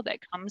control that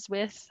comes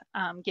with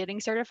getting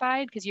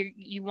certified, because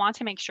you want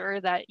to make sure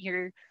that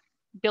you're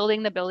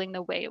building the building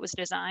the way it was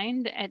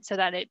designed, and so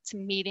that it's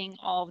meeting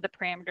all of the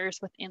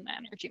parameters within the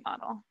energy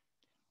model.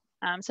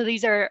 So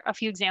these are a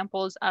few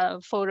examples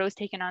of photos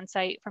taken on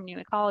site from New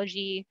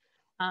Ecology,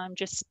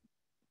 just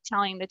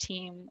telling the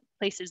team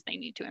places they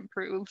need to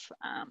improve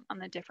on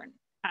the different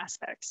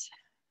aspects.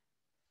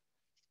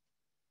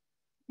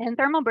 And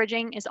thermal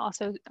bridging is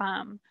also,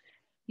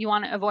 you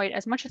want to avoid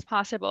as much as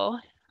possible.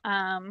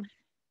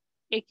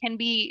 It can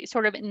be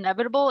sort of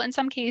inevitable in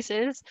some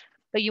cases,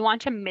 but you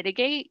want to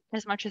mitigate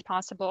as much as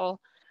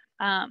possible.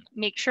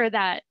 Make sure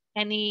that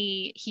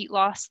any heat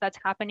loss that's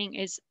happening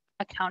is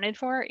accounted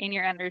for in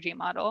your energy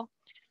model,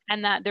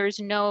 and that there's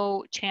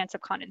no chance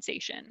of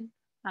condensation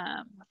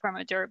from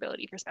a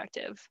durability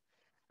perspective.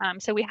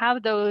 So we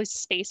have those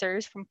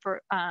spacers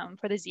for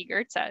the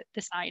Z-girts at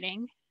the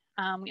siding.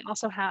 We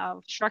also have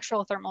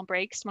structural thermal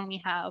breaks when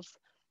we have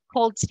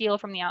cold steel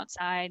from the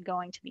outside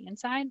going to the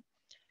inside.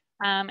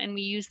 And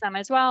we use them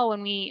as well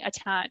when we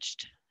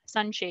attached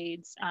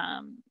sunshades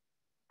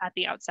at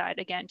the outside,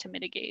 again, to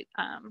mitigate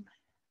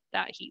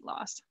that heat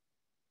loss.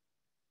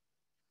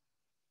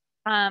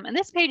 And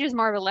this page is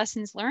more of a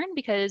lessons learned,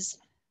 because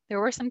there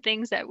were some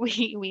things that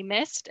we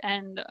missed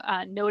and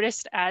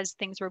noticed as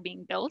things were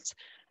being built.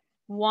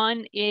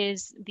 One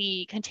is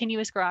the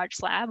continuous garage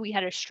slab. We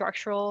had a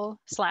structural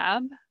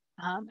slab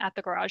at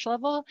the garage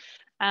level.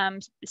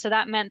 So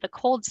that meant the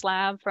cold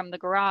slab from the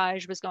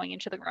garage was going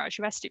into the garage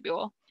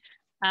vestibule.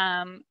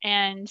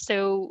 And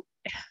so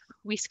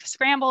we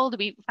scrambled,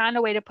 we found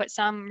a way to put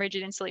some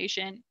rigid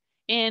insulation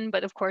in,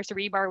 but of course the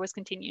rebar was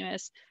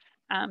continuous.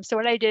 So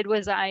what I did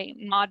was I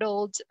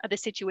modeled the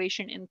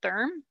situation in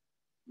therm,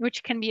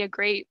 which can be a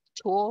great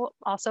tool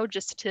also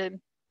just to,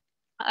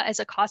 as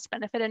a cost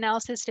benefit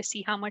analysis, to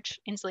see how much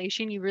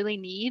insulation you really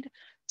need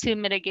to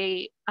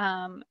mitigate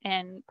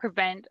and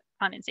prevent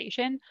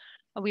condensation.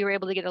 We were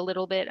able to get a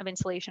little bit of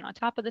insulation on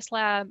top of the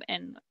slab,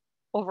 and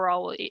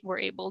overall we're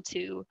able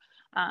to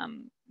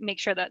make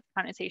sure that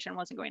condensation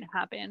wasn't going to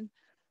happen.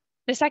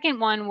 The second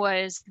one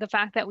was the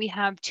fact that we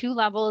have 2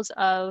 levels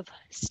of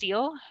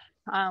steel.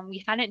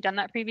 We hadn't done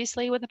that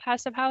previously with a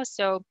passive house.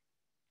 So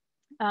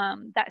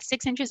that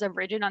 6 inches of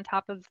rigid on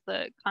top of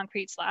the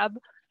concrete slab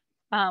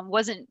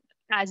wasn't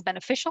as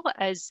beneficial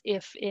as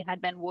if it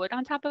had been wood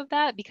on top of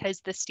that,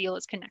 because the steel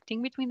is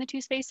connecting between the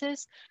 2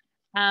 spaces.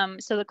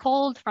 So the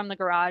cold from the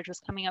garage was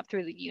coming up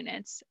through the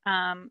units,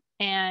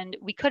 and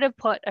we could have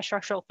put a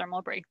structural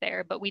thermal break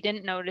there, but we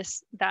didn't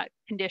notice that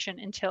condition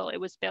until it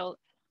was built.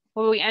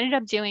 What we ended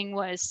up doing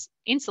was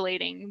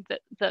insulating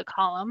the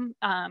column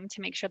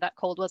to make sure that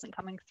cold wasn't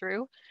coming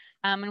through.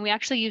 And we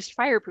actually used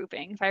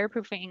fireproofing.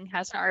 Fireproofing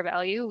has an R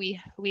value.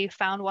 We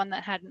found one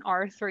that had an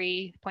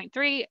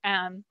R3.3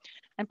 and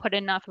put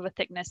enough of a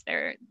thickness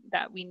there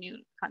that we knew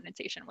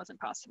condensation wasn't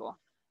possible.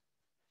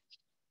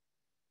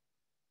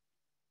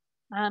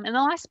 And the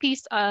last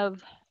piece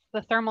of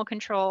the thermal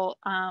control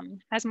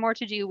has more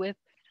to do with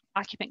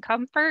occupant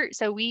comfort.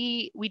 So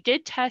we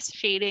did test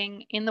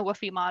shading in the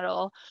WFI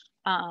model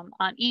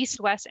on east,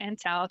 west, and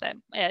south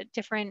at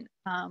different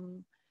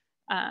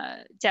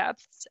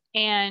depths,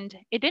 and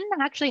it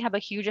didn't actually have a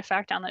huge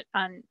effect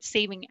on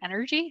saving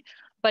energy,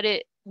 but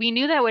we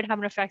knew that would have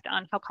an effect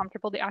on how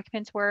comfortable the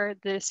occupants were.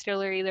 The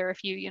distillery, there are a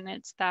few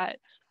units that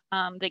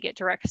they get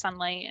direct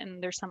sunlight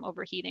and there's some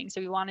overheating,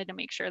 so we wanted to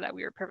make sure that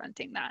we were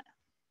preventing that.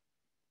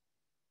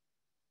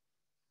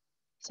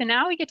 So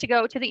now we get to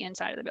go to the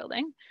inside of the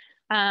building.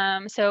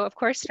 So of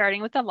course,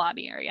 starting with the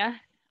lobby area.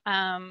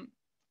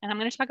 And I'm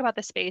going to talk about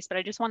the space, but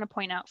I just want to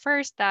point out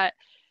first that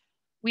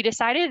we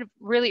decided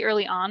really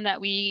early on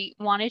that we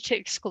wanted to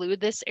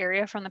exclude this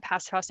area from the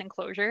passive house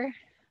enclosure,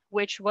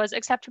 which was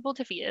acceptable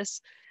to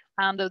FIAS,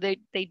 though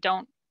they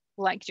don't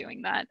like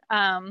doing that.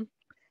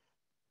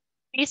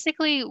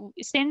 Basically,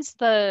 since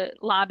the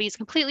lobby is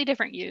completely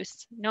different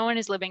use, no one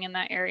is living in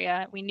that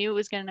area. We knew it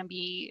was going to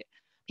be,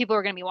 people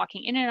were going to be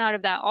walking in and out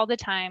of that all the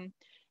time.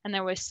 And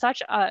there was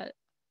such a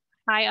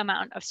high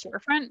amount of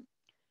storefront,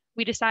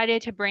 we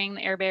decided to bring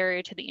the air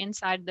barrier to the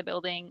inside of the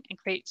building and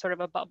create sort of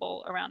a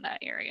bubble around that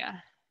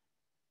area.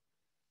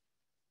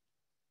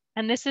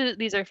 And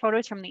these are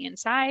photos from the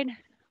inside.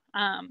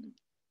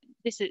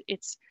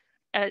 It's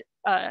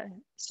a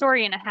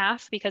story and a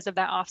half because of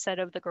that offset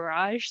of the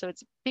garage. So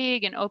it's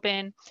big and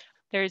open.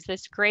 There's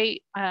this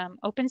great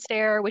open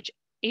stair, which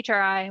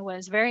HRI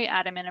was very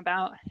adamant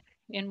about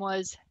and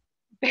was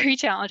very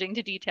challenging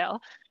to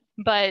detail.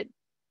 But it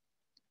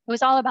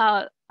was all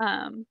about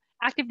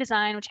active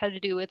design, which had to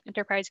do with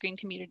enterprise green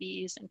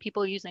communities and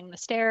people using the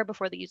stair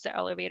before they use the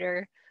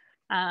elevator.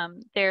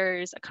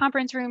 There's a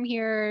conference room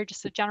here,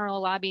 just a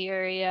general lobby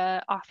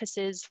area,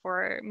 offices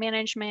for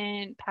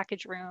management,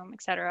 package room,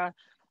 etc.,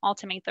 all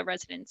to make the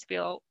residents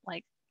feel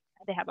like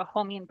they have a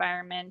homey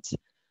environment.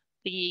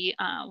 the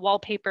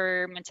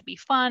wallpaper meant to be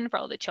fun for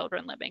all the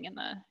children living in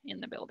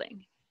the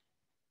building.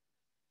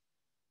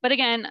 But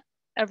again,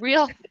 a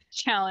real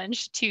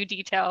challenge to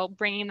detail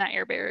bringing that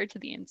air barrier to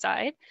the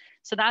inside.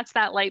 So that's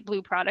that light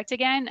blue product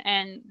again.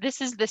 And this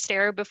is the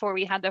stair before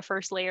we had the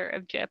first layer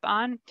of gyp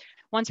on.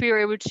 Once we were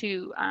able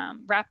to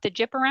wrap the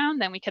gyp around,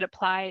 then we could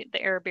apply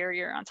the air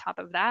barrier on top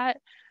of that.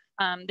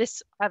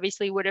 This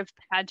obviously would have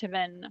had to have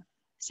been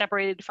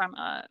separated from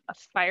a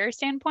fire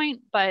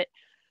standpoint, but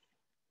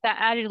that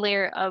added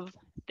layer of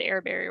the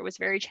air barrier was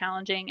very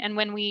challenging. And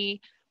when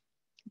we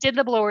did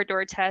the blower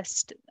door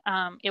test,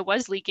 it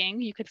was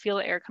leaking. You could feel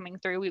the air coming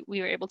through.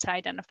 We were able to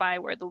identify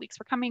where the leaks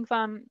were coming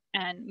from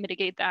and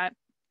mitigate that.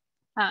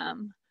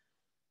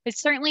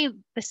 It's certainly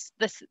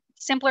the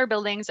simpler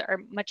buildings are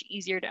much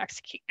easier to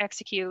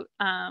execute.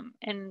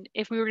 And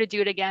if we were to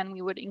do it again,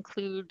 we would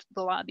include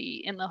the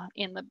lobby in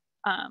the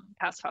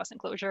past house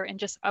enclosure and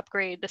just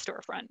upgrade the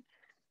storefront.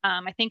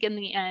 I think in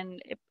the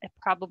end, it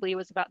probably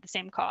was about the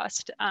same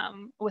cost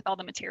with all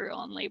the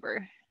material and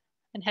labor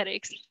and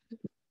headaches.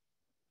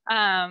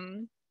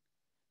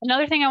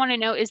 Another thing I want to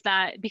note is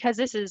that because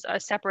this is a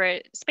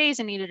separate space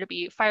and needed to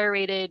be fire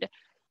rated,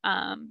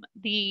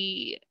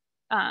 the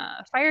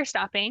fire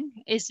stopping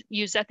is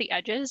used at the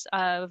edges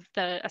of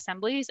the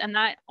assemblies, and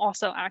that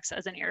also acts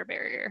as an air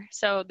barrier.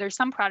 So there's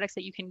some products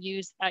that you can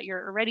use that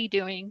you're already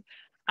doing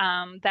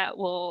that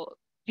will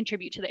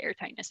contribute to the air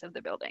tightness of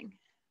the building.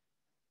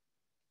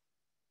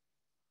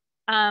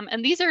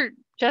 And these are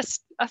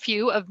just a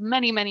few of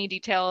many, many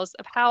details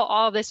of how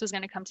all this was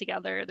going to come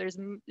together. There's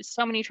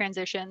so many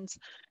transitions.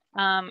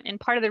 And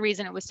part of the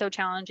reason it was so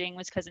challenging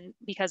was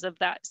because of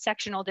that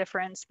sectional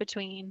difference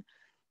between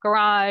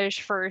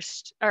garage,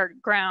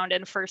 ground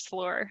and first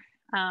floor.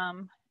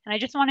 And I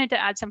just wanted to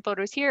add some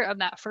photos here of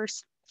that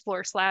first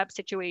floor slab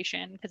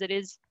situation because it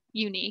is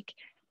unique.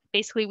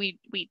 Basically,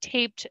 we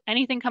taped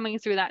anything coming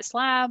through that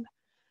slab.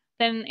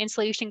 Then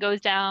insulation goes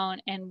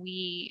down and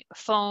we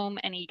foam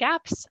any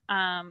gaps.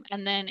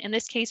 And then in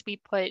this case, we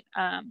put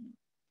a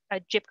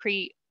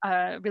gypcrete,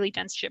 really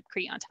dense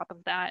gypcrete on top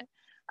of that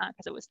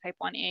because it was type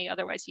 1A.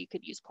 Otherwise, you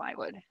could use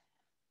plywood.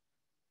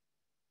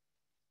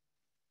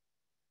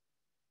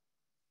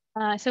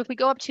 So if we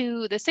go up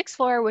to the 6th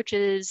floor, which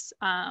is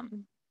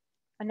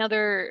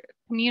another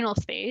communal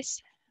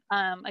space,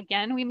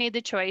 again, we made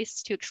the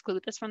choice to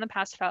exclude this from the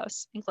past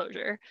house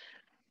enclosure.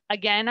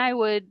 Again, I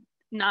would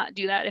not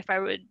do that if I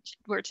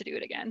were to do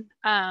it again.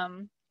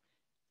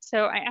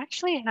 So I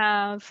actually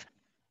have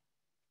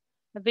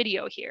a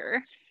video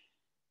here.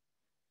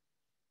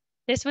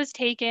 This was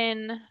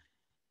taken,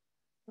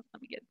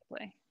 let me get it to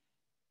play.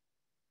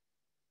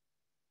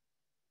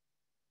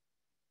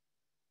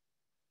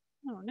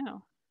 Oh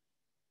no.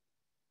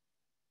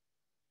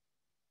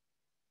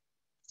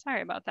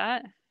 Sorry about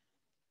that.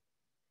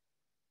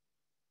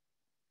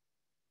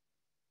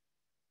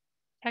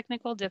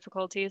 Technical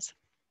difficulties.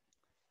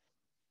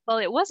 Well,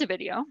 it was a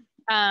video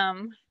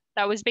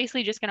that was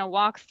basically just going to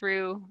walk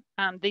through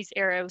these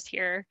arrows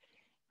here.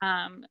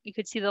 You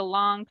could see the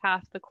long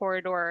path, the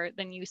corridor.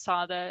 Then you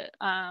saw the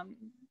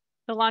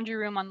laundry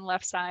room on the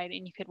left side,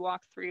 and you could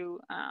walk through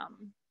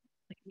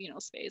the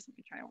communal space. Let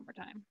me try it one more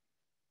time.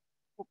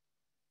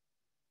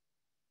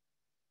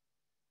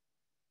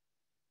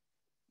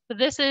 So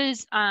this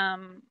is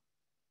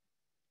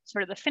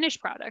sort of the finished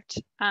product,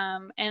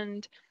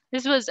 and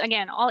this was,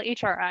 again, all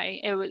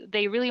HRI.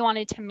 They really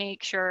wanted to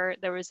make sure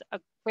there was a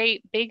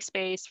great big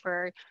space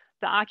for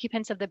the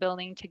occupants of the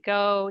building to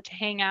go, to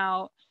hang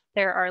out.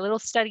 There are little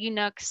study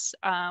nooks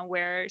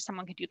where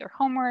someone could do their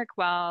homework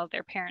while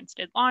their parents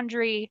did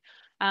laundry,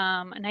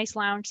 a nice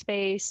lounge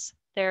space.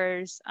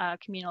 There's a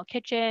communal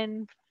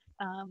kitchen,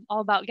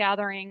 all about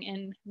gathering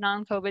in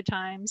non-COVID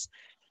times.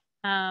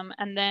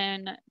 And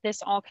then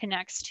this all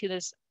connects to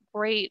this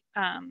great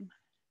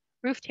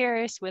roof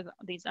terrace with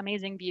these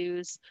amazing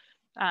views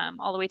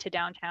all the way to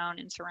downtown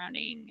and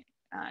surrounding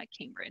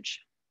Cambridge.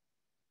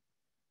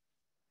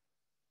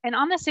 And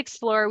on the 6th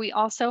floor, we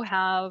also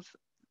have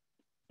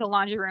the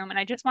laundry room. And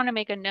I just want to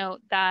make a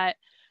note that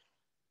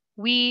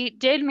we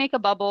did make a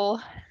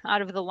bubble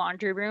out of the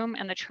laundry room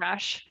and the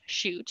trash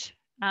chute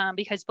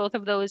because both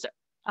of those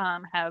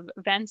have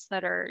vents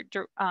that are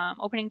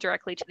opening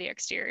directly to the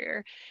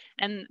exterior.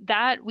 And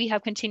that we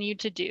have continued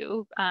to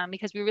do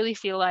because we really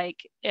feel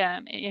like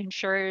it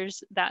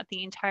ensures that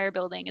the entire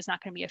building is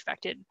not going to be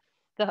affected.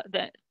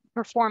 The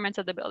performance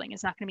of the building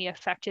is not going to be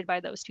affected by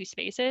those two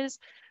spaces.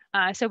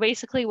 So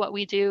basically what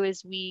we do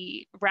is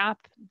we wrap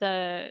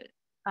the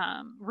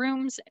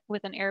rooms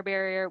with an air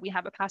barrier. We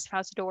have a passive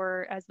house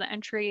door as the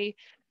entry.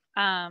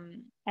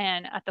 And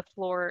at the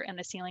floor and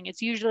the ceiling,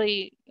 it's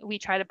usually, we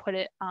try to put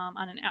it on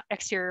an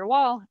exterior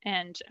wall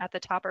and at the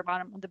top or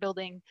bottom of the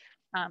building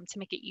to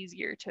make it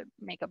easier to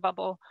make a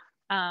bubble.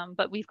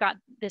 But we've got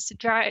this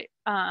dryer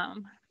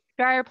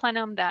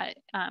plenum that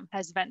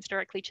has vents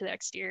directly to the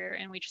exterior,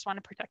 and we just want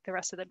to protect the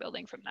rest of the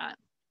building from that.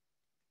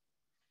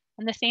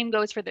 And the same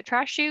goes for the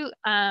trash chute.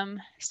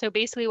 So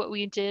basically what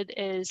we did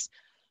is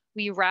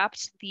we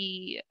wrapped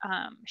the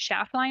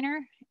shaft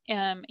liner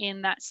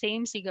in that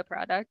same Sega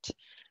product.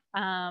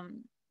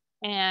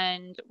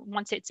 And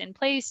once it's in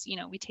place, you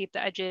know, we tape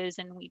the edges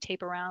and we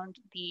tape around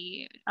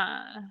the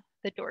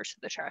doors to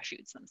the trash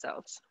chutes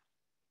themselves.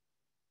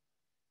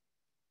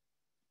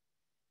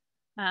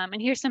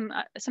 And here's some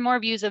more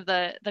views of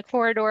the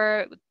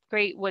corridor.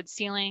 Great wood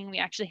ceiling. We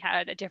actually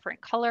had a different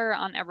color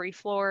on every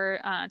floor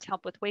to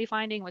help with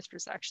wayfinding, which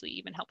was actually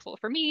even helpful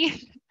for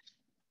me.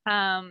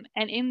 And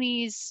in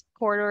these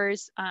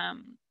corridors,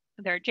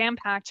 they're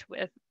jam-packed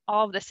with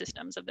all of the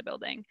systems of the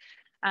building.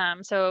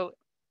 So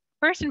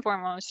first and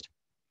foremost,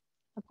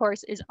 of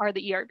course, are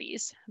the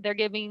ERVs. They're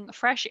giving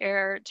fresh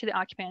air to the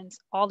occupants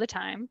all the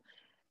time.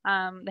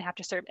 They have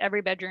to serve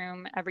every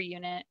bedroom, every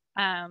unit.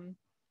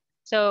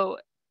 So,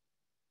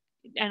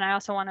 and I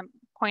also want to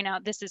point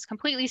out, this is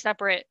completely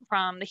separate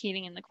from the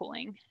heating and the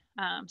cooling.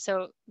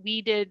 So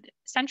we did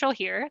central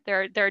here.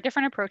 There are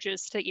different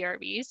approaches to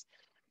ERVs,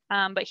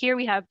 but here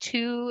we have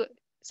 2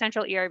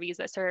 central ERVs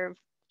that serve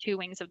 2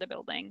 wings of the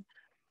building.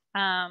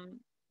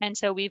 And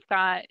so we've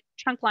got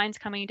trunk lines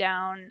coming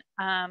down,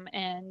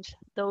 and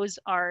those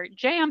are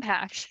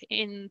jam-packed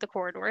in the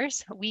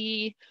corridors.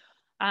 We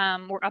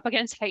were up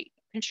against height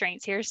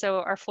constraints here,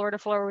 so our floor to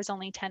floor was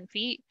only 10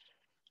 feet.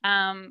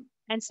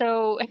 And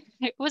so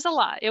it was a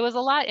lot. It was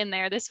a lot in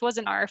there. This was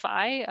an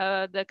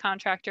RFI, the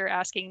contractor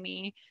asking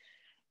me,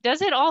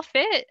 does it all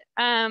fit?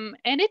 And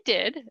it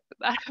did,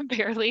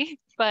 barely.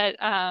 But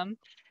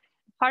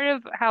part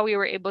of how we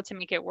were able to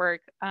make it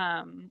work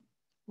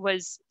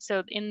was,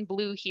 so in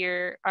blue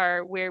here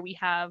are where we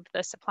have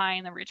the supply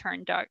and the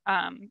return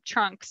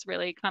trunks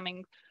really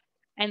coming,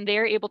 and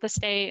they're able to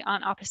stay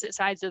on opposite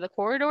sides of the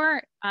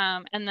corridor.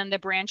 And then the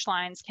branch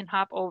lines can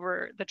hop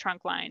over the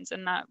trunk lines.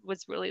 And that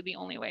was really the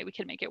only way we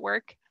could make it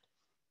work.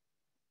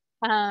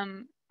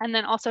 And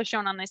then also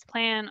shown on this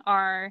plan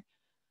are,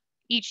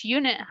 each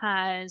unit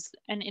has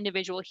an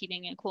individual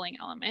heating and cooling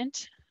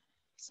element.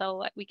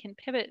 So we can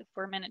pivot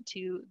for a minute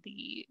to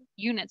the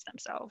units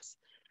themselves.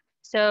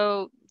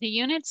 So the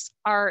units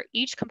are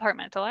each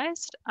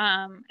compartmentalized,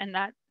 and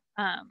that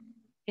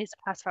is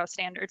ASFAO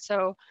standard.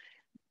 So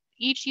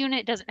each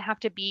unit doesn't have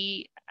to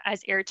be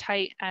as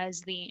airtight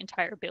as the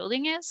entire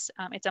building is.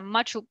 It's a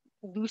much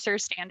looser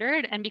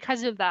standard. And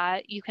because of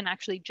that, you can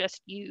actually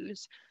just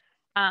use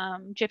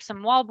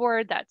gypsum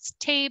wallboard that's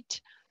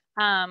taped.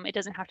 It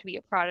doesn't have to be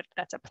a product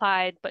that's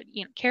applied, but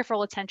you know,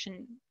 careful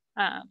attention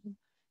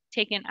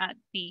taken at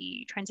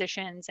the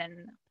transitions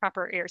and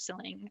proper air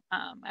sealing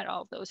at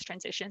all of those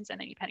transitions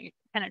and any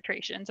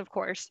penetrations, of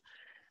course.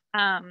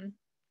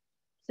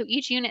 So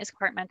each unit is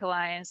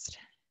compartmentalized.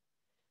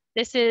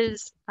 This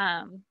is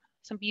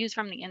some views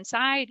from the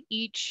inside.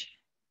 Each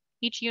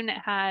unit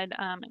had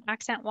an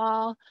accent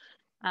wall,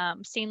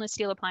 stainless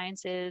steel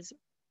appliances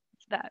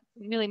that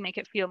really make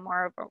it feel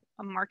more of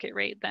a market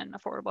rate than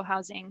affordable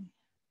housing.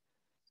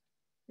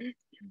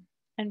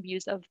 And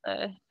views of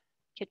the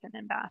kitchen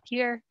and bath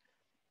here.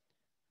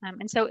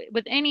 And so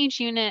within each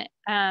unit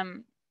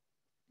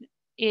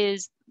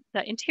is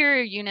the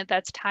interior unit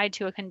that's tied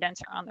to a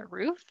condenser on the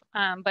roof,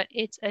 but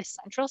it's a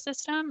central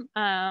system,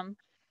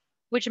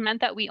 which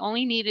meant that we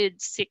only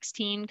needed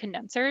 16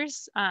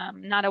 condensers,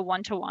 not a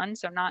 1-to-1,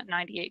 so not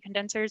 98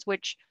 condensers,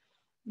 which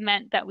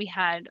meant that we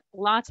had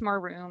lots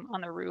more room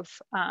on the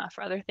roof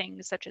for other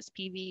things such as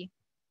PV.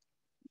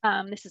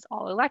 This is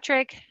all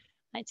electric.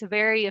 It's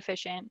very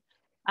efficient.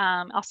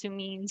 Also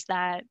means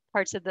that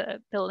parts of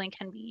the building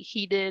can be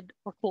heated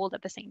or cooled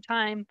at the same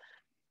time,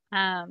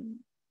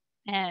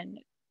 and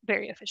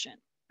very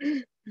efficient.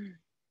 And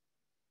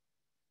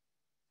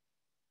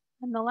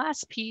the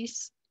last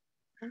piece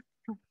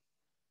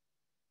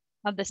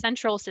of the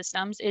central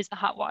systems is the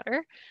hot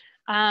water.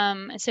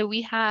 So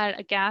we had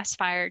a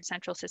gas-fired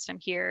central system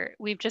here.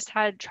 We've just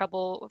had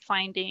trouble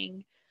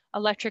finding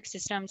electric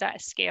systems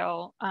at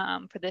scale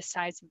for this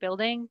size of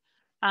building.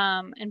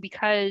 And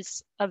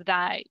because of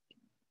that,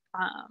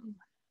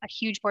 a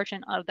huge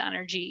portion of the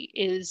energy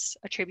is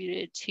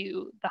attributed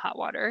to the hot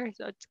water.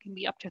 So it can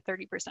be up to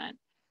 30%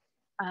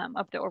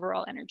 of the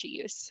overall energy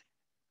use.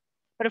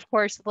 But of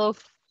course, low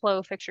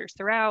flow fixtures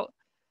throughout,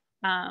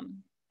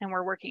 and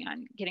we're working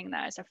on getting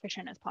that as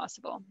efficient as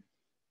possible.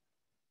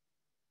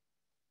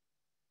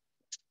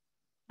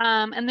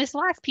 And this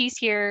last piece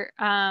here,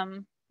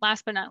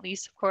 last but not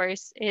least, of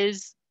course,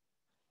 is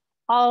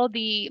all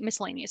the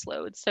miscellaneous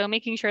loads. So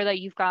making sure that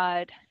you've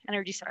got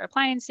Energy Star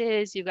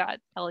appliances, you've got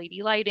LED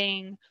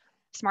lighting,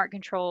 smart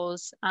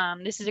controls.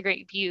 This is a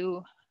great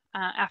view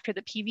after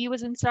the PV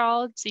was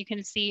installed. So you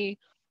can see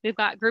we've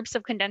got groups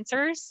of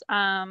condensers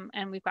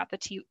and we've got the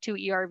two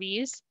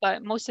ERVs,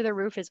 but most of the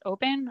roof is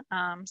open.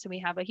 So we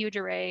have a huge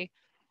array.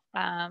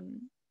 And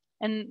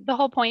the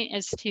whole point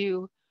is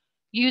to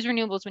use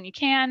renewables when you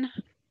can,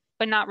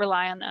 but not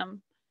rely on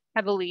them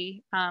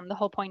heavily. The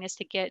whole point is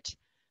to get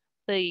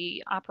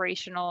the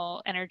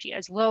operational energy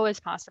as low as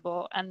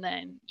possible and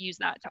then use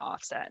that to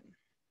offset.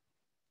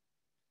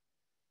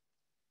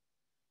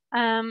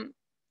 And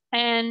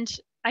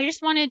I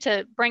just wanted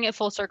to bring it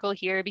full circle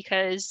here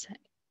because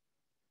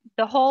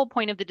the whole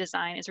point of the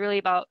design is really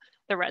about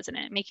the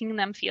resident, making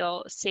them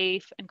feel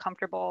safe and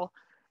comfortable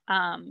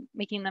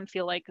making them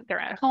feel like they're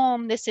at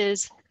home. This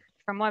is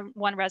from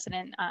one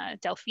resident,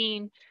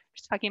 Delphine,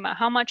 she's talking about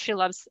how much she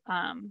loves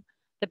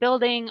the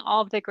building,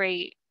 all of the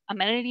great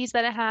amenities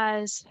that it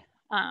has,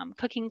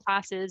 cooking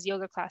classes,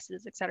 yoga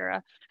classes,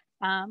 etc.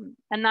 And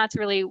that's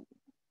really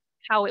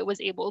how it was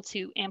able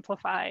to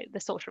amplify the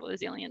social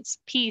resilience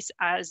piece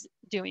as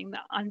doing the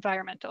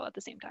environmental at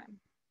the same time.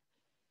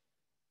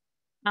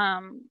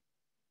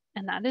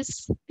 And that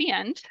is the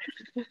end.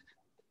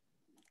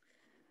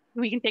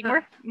 We can take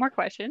more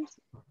questions.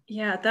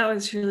 Yeah, that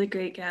was really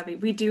great, Gabby.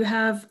 We do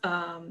have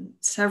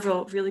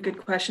several really good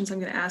questions I'm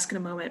going to ask in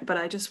a moment, but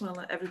I just want to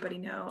let everybody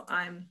know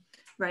I'm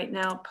right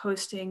now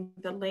posting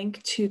the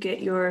link to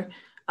get your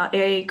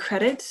AA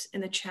credits in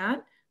the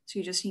chat. So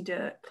you just need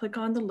to click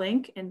on the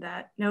link in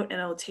that note and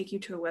it'll take you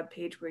to a web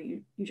page where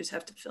you just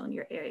have to fill in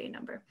your AA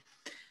number.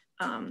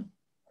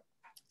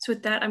 So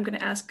with that, I'm going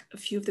to ask a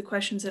few of the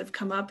questions that have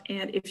come up,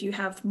 and if you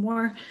have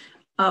more,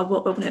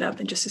 we'll open it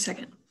up in just a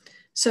second.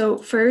 So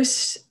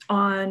first,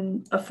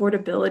 on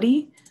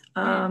affordability,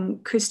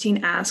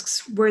 Christine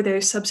asks, were there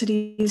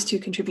subsidies to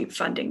contribute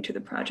funding to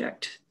the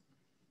project?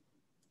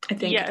 I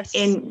think yes.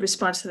 In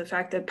response to the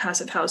fact that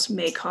passive house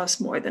may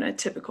cost more than a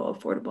typical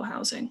affordable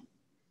housing.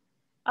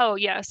 Oh,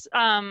 yes.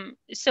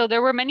 So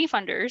there were many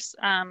funders,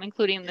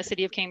 including the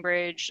City of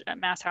Cambridge,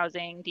 Mass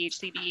Housing,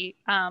 DHCD,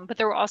 but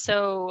there were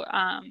also,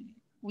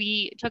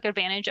 we took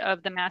advantage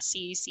of the Mass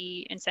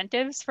CEC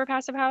incentives for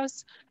passive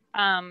house.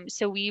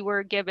 So we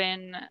were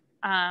given,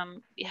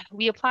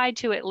 we applied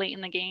to it late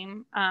in the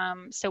game.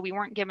 So we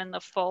weren't given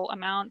the full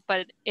amount,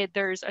 but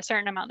there's a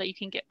certain amount that you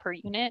can get per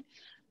unit.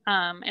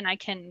 And I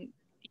can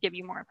give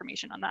you more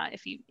information on that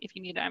if you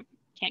need it. I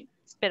can't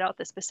spit out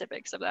the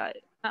specifics of that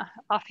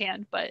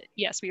offhand, but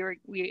yes,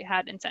 we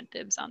had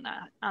incentives on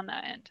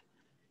that end.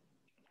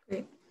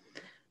 Great.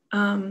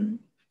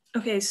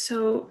 Okay,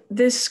 so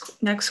this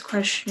next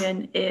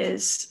question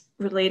is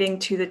relating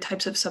to the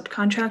types of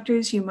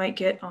subcontractors you might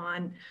get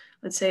on,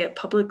 let's say, a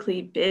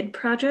publicly bid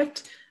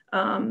project.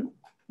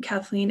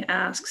 Kathleen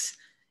asks,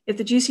 if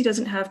the GC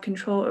doesn't have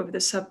control over the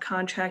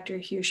subcontractor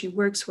he or she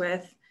works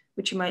with,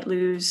 which you might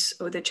lose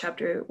over the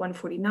Chapter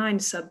 149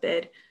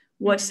 subbid,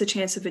 what's the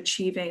chance of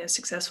achieving a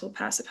successful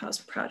passive house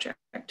project?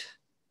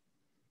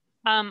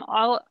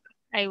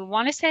 I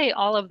want to say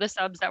all of the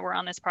subs that were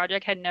on this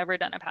project had never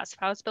done a passive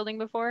house building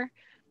before.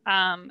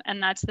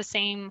 And that's the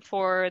same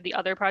for the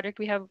other project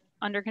we have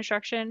under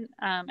construction.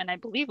 And I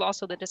believe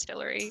also the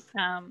distillery.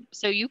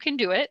 So you can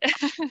do it,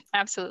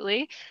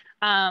 absolutely.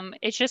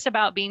 It's just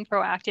about being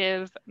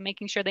proactive,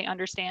 making sure they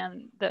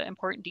understand the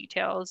important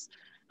details,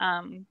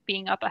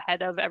 being up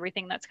ahead of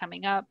everything that's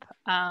coming up.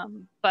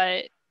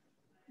 But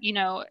you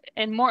know,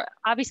 and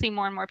obviously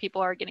more and more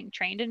people are getting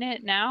trained in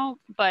it now,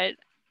 but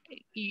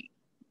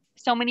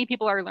so many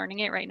people are learning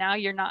it right now.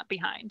 You're not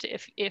behind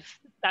if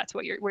that's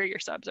where your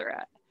subs are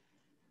at.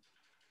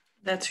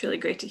 That's really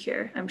great to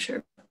hear. I'm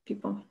sure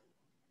people.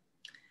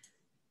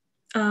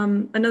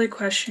 Another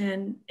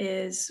question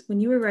is, when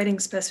you were writing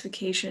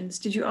specifications,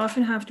 did you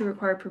often have to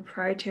require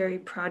proprietary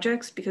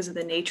projects because of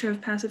the nature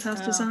of passive house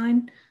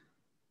design?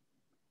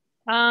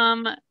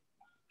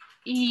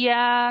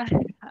 Yeah,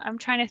 I'm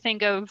trying to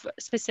think of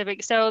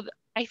specific. So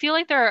I feel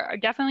like there are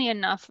definitely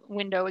enough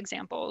window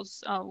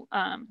examples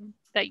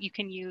that you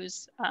can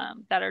use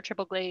that are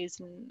triple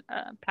glazed and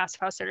passive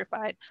house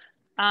certified.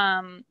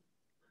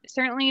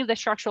 Certainly the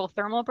structural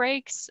thermal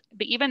breaks,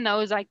 but even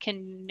those I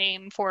can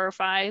name 4 or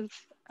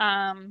 5.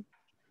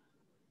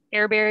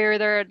 Air barrier,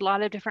 there are a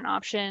lot of different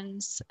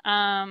options.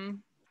 I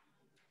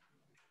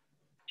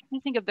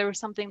think if there was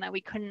something that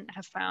we couldn't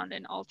have found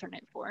an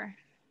alternate for.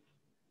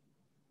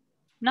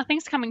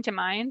 Nothing's coming to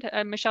mind.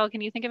 Michelle,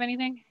 can you think of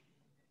anything?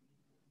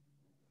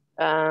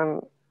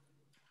 Fire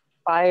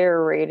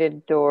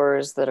rated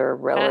doors that are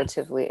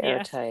relatively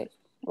airtight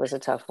was a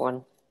tough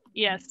one.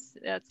 Yes,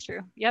 that's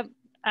true. Yep.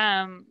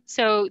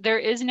 So there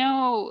is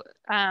no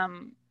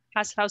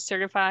passive house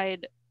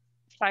certified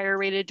fire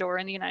rated door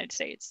in the United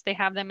States. They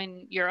have them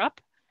in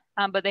Europe,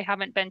 but they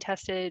haven't been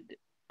tested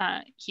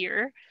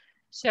here.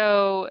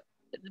 So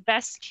the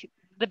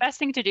best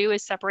thing to do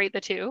is separate the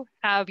two,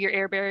 have your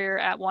air barrier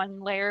at one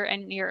layer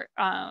and your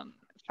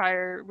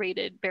fire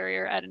rated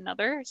barrier at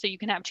another, so you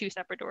can have 2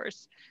 separate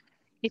doors.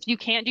 If you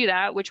can't do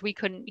that, which we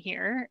couldn't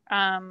here,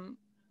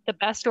 the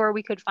best door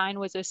we could find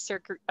was a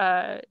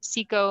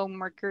Seco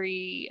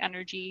Mercury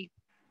Energy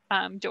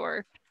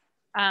door,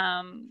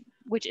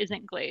 which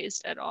isn't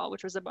glazed at all,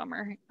 which was a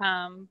bummer.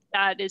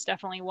 That is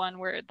definitely one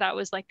where that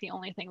was like the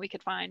only thing we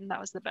could find. That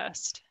was the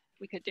best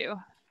we could do.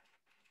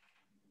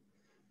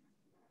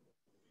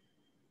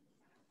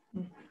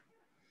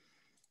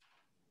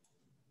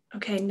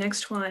 Okay,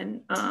 next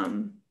one.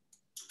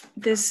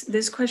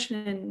 This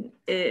question,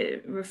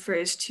 it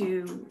refers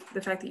to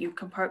the fact that you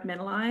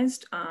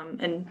compartmentalized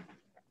and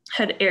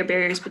had air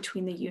barriers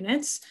between the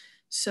units.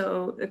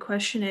 So the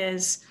question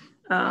is,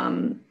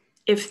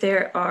 if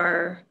there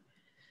are,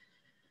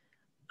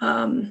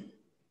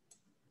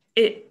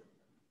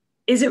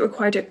 is it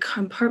required to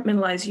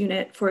compartmentalize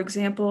unit, for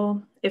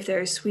example, if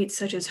there are suites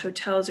such as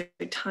hotels or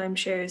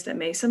timeshares that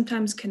may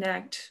sometimes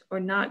connect or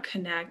not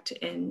connect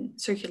in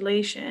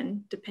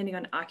circulation, depending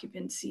on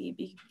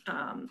occupancy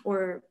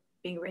or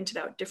being rented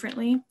out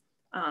differently,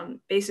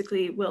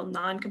 basically will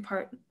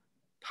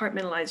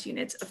non-compartmentalized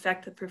units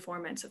affect the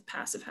performance of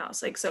passive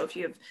house? Like, so if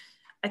you have,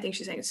 I think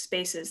she's saying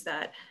spaces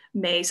that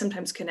may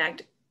sometimes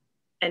connect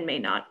and may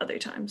not other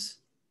times.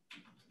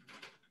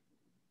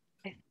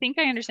 I think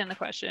I understand the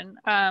question.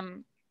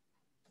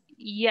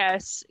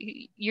 Yes,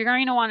 you're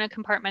going to want to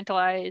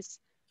compartmentalize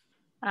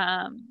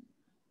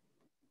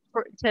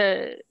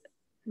to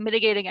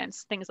mitigate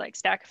against things like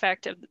stack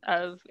effect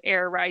of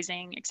air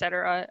rising, et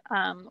cetera.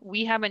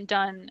 We haven't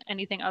done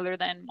anything other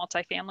than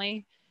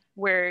multifamily,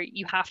 where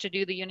you have to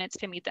do the units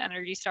to meet the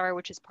Energy Star,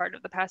 which is part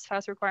of the passive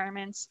house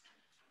requirements.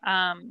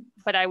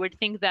 But I would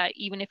think that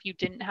even if you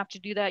didn't have to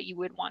do that, you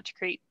would want to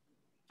create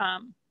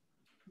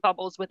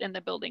bubbles within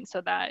the building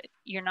so that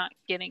you're not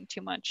getting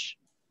too much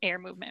air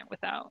movement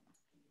without.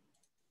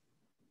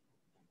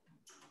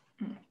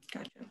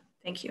 Gotcha.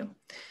 Thank you.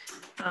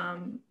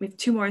 We have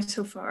 2 more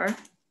so far.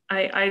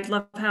 I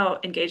love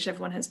how engaged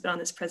everyone has been on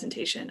this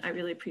presentation. I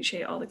really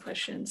appreciate all the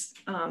questions.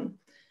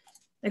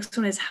 Next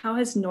one is, how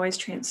has noise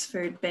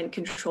transfer been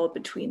controlled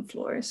between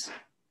floors?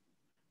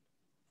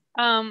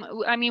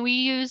 I mean, we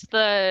use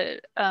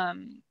the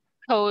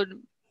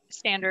code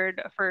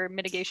standard for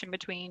mitigation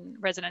between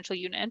residential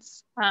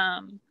units.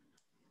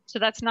 So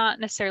that's not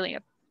necessarily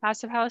a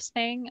passive house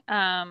thing.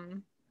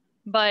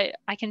 But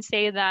I can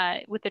say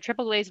that with the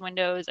triple glazed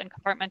windows and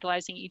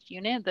compartmentalizing each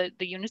unit,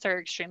 the units are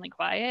extremely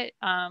quiet.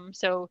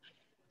 So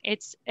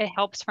it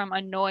helps from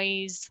a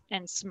noise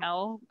and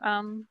smell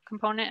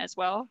component as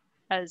well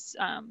as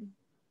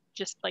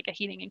just like a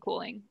heating and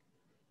cooling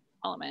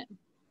element.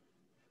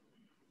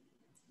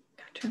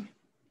 Gotcha.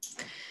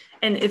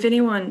 And if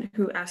anyone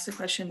who asked the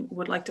question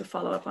would like to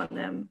follow up on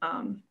them,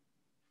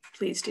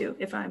 please do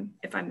if I'm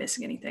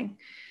missing anything.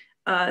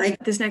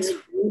 This next, I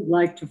would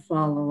like to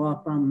follow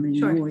up on the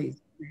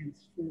noise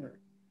transfer.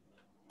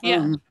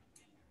 Yeah.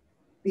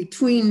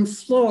 Between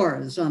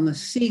floors on the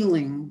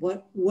ceiling,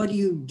 what do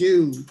you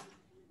do?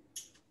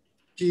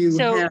 Do you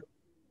have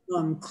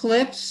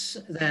clips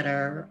that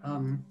are,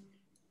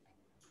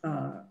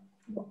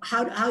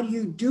 how do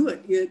you do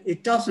it?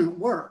 It doesn't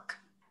work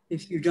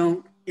if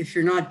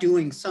you're not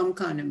doing some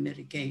kind of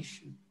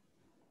mitigation.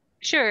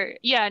 Sure.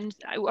 Yeah, and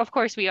of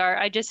course we are.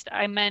 I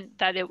meant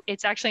that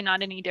it's actually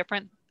not any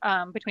different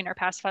between our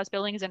passive house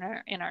buildings and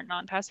our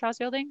non-passive house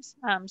buildings.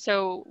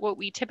 So what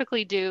we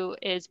typically do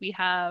is we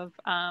have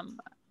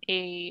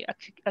a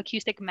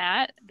acoustic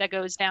mat that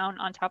goes down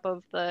on top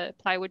of the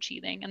plywood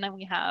sheathing, and then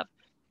we have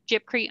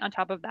gypcrete on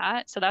top of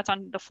that. So that's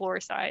on the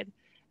floor side.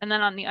 And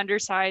then on the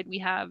underside, we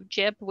have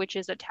gyp, which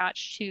is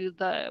attached to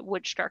the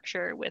wood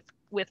structure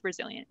with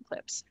resilient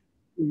clips.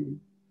 Mm.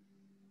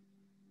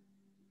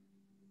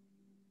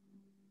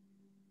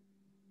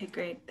 Okay,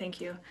 great,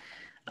 thank you.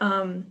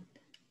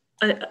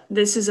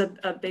 This is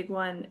a big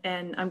one,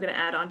 and I'm going to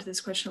add on to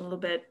this question a little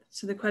bit.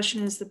 So the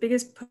question is, the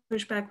biggest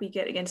pushback we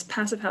get against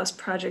passive house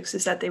projects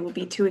is that they will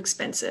be too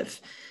expensive.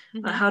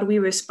 Mm-hmm. How do we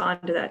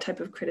respond to that type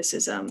of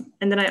criticism?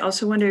 And then I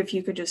also wonder if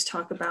you could just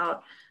talk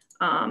about,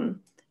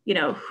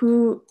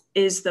 who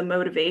is the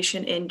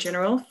motivation in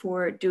general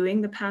for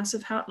doing the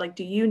passive house? Like,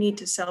 do you need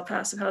to sell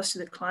passive house to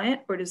the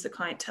client, or does the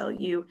client tell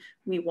you,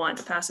 we want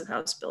a passive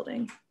house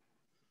building?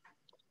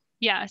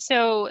 Yeah,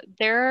 so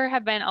there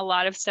have been a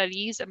lot of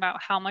studies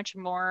about how much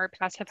more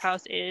passive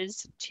house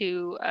is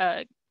to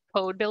a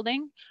code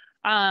building.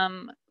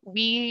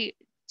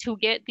 To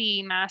get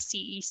the Mass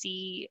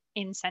CEC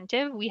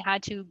incentive, we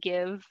had to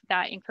give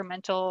that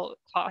incremental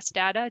cost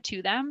data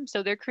to them.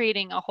 So they're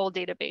creating a whole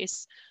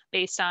database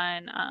based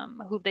on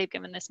who they've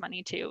given this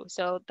money to.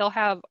 So they'll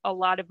have a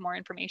lot of more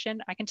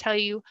information. I can tell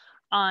you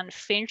on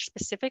Finch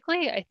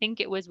specifically, I think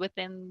it was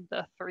within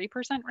the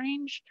 3%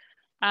 range.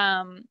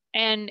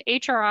 And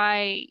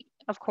HRI,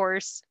 of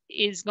course,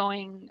 is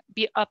going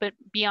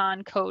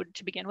beyond code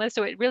to begin with.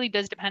 So it really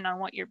does depend on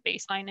what your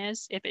baseline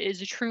is. If it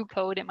is a true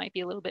code, it might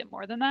be a little bit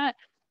more than that.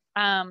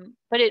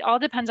 But it all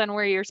depends on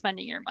where you're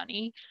spending your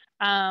money.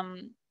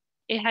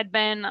 It had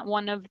been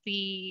one of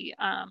the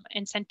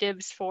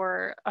incentives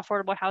for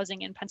affordable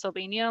housing in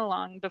Pennsylvania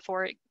long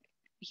before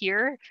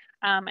here.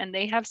 And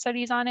they have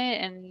studies on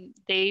it, and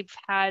they've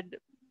had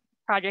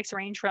projects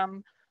range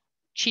from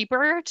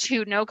cheaper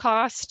to no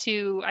cost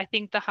to, I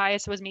think the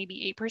highest was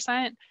maybe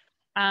 8%.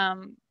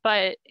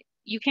 But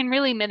you can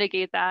really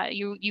mitigate that.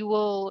 You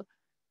will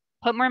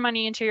put more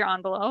money into your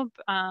envelope,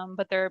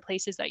 but there are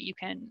places that you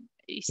can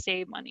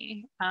save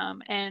money.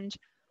 And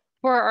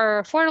for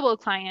our affordable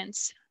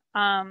clients,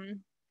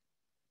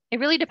 it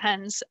really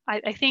depends.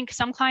 I think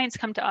some clients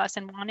come to us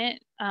and want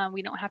it.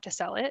 We don't have to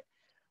sell it.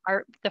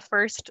 The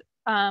first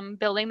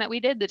building that we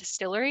did, the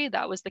distillery,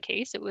 that was the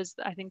case. It was,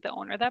 I think, the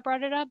owner that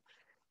brought it up.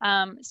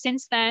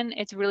 Since then,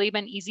 it's really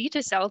been easy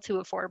to sell to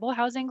affordable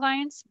housing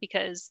clients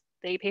because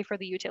they pay for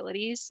the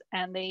utilities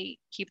and they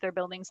keep their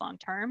buildings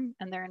long-term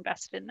and they're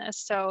invested in this.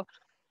 So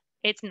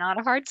it's not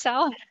a hard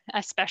sell,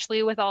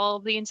 especially with all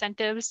of the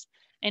incentives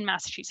in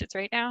Massachusetts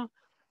right now.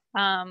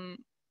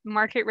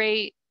 Market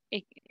rate,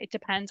 it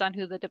depends on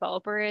who the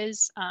developer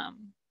is.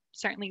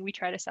 Certainly we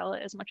try to sell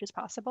it as much as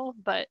possible,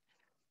 but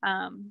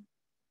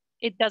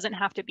it doesn't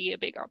have to be a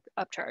big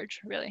upcharge,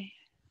 really.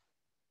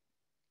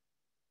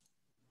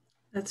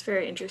 That's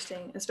very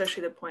interesting,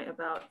 especially the point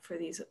about for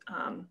these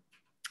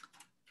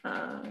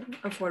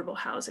affordable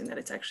housing, that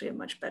it's actually a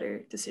much better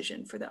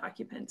decision for the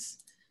occupants.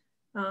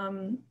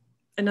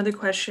 Another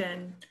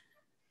question,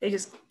 they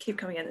just keep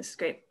coming in, this is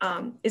great.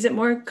 Is it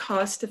more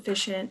cost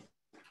efficient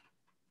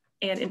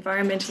and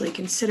environmentally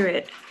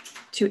considerate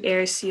to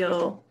air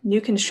seal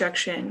new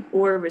construction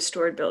or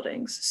restored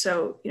buildings?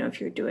 So, you know, if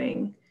you're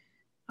doing,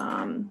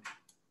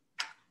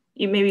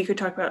 maybe you could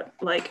talk about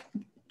like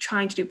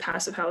trying to do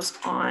passive house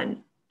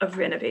on a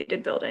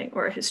renovated building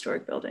or a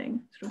historic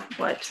building, sort of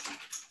what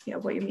you're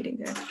meeting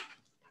there.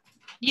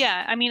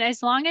 Yeah, I mean,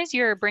 as long as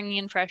you're bringing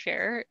in fresh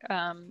air,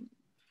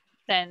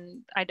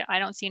 then I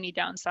don't see any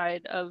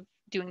downside of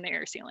doing the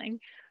air sealing.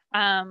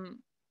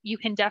 You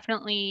can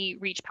definitely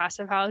reach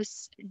passive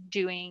house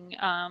doing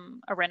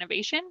a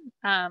renovation.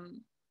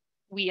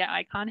 We at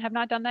Icon have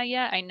not done that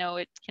yet. I know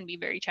it can be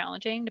very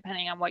challenging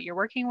depending on what you're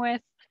working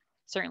with.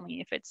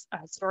 Certainly if it's a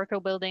historical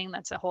building,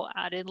 that's a whole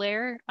added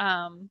layer.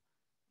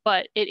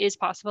 But it is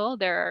possible.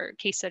 There are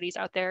case studies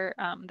out there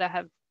that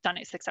have done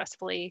it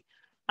successfully.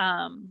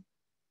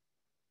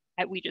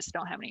 We just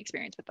don't have any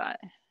experience with that.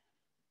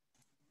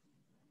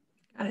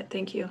 Got it,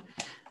 thank you.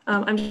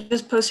 I'm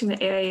just posting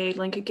the AIA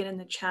link again in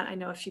the chat. I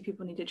know a few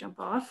people need to jump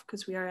off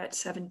because we are at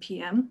 7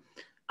 p.m.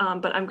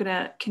 But I'm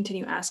gonna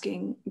continue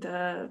asking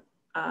the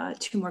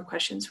 2 more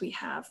questions we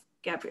have.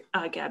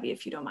 Gabby,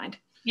 if you don't mind.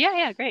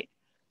 Yeah, great.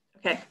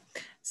 Okay,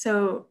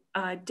 so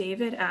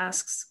David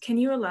asks, can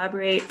you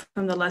elaborate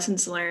from the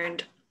lessons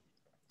learned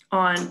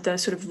on the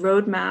sort of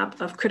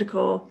roadmap of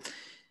critical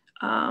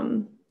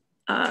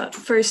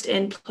first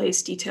in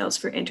place details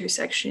for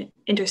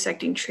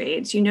intersecting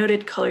trades? You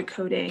noted color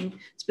coding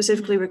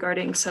specifically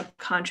regarding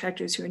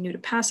subcontractors who are new to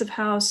passive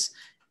house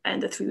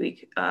and the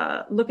 3-week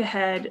look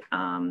ahead.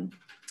 And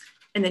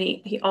then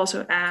he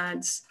also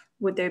adds,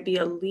 would there be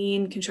a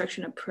lean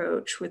construction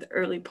approach with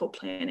early pull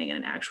planning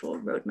and an actual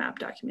roadmap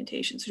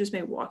documentation? So just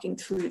maybe walking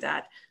through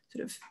that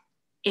sort of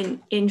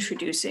in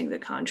introducing the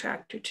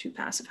contractor to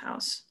passive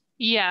house.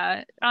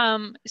 Yeah,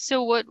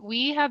 so what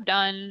we have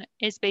done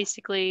is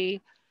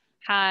basically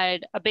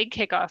had a big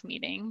kickoff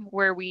meeting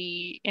where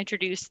we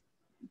introduced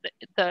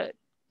the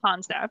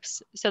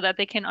concepts so that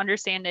they can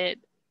understand it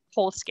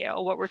whole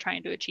scale, what we're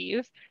trying to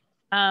achieve.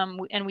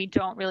 And we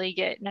don't really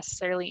get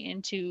necessarily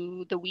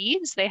into the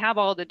weeds. They have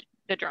all the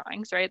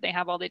drawings, right? They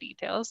have all the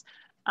details,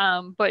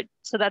 but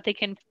so that they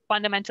can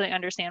fundamentally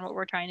understand what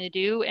we're trying to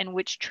do and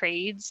which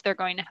trades they're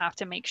going to have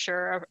to make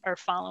sure are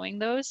following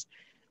those.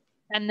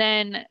 And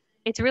then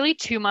it's really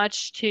too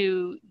much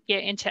to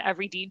get into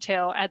every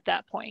detail at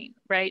that point,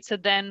 right? So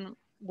then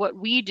what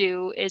we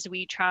do is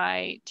we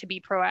try to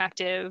be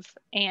proactive,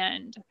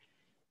 and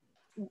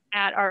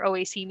at our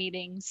OAC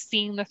meetings,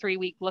 seeing the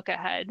 3-week look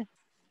ahead,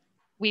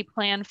 we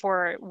plan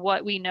for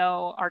what we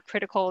know are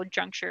critical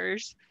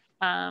junctures.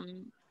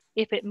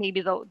 If it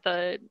maybe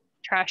the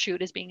trash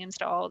chute is being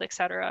installed, et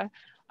cetera.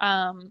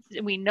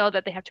 We know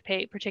that they have to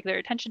pay particular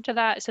attention to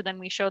that. So then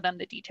we show them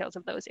the details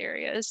of those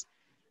areas.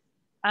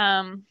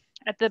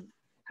 At the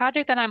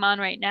project that I'm on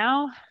right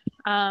now,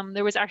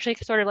 there was actually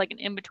sort of like an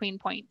in-between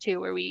point too,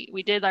 where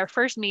we did our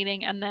first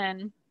meeting, and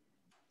then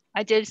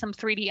I did some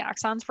 3D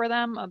axons for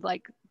them of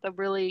like the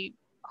really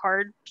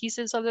hard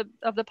pieces of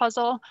the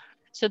puzzle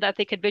so that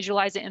they could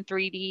visualize it in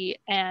 3D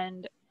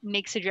and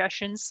make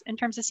suggestions in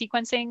terms of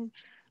sequencing.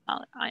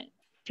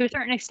 To a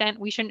certain extent,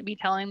 we shouldn't be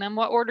telling them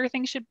what order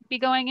things should be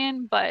going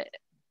in, but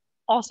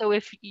also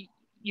if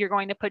you're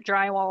going to put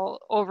drywall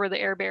over the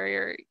air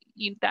barrier,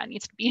 that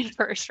needs to be in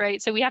first, right?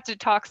 So we have to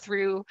talk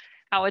through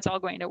how it's all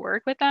going to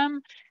work with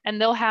them, and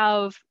they'll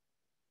have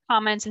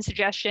comments and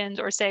suggestions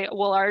or say,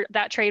 well,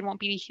 that trade won't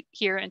be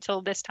here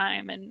until this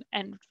time,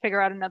 and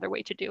figure out another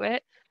way to do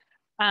it.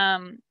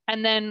 And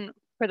then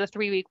for the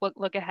 3-week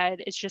look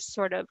ahead, it's just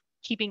sort of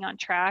keeping on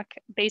track.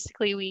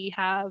 Basically, we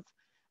have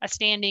a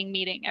standing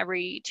meeting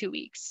every 2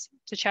 weeks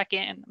to check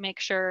in, make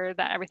sure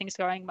that everything's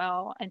going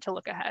well, and to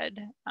look ahead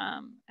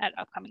at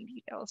upcoming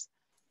details.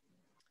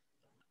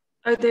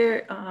 Are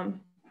there,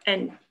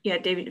 and yeah,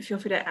 David, feel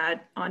free to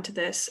add on to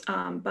this,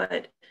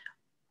 but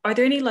are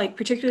there any like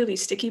particularly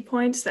sticky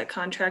points that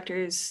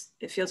contractors,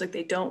 it feels like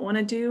they don't want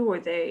to do,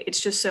 or it's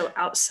just so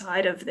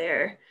outside of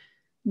their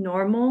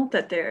normal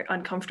that they're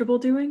uncomfortable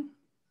doing?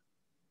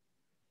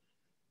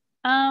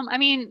 I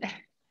mean,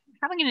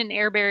 having an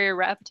air barrier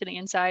wrap to the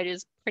inside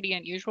is pretty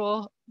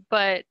unusual,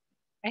 but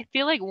I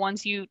feel like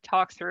once you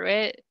talk through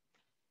it,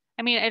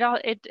 I mean,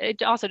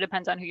 it also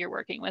depends on who you're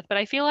working with, but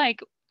I feel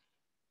like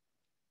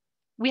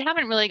we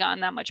haven't really gotten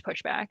that much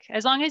pushback.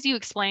 As long as you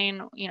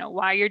explain,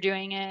 why you're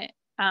doing it,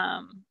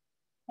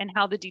 and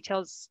how the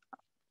details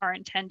are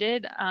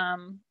intended,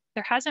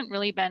 there hasn't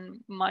really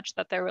been much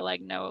that they were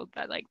like, no,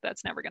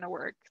 that's never going to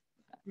work.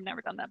 I've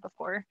never done that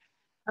before.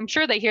 I'm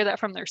sure they hear that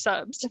from their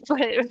subs, but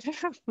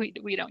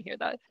we don't hear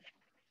that.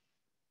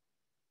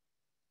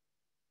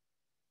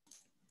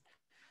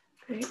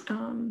 Great.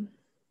 All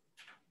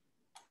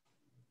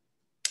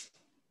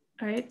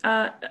right.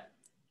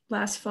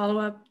 Last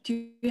follow-up.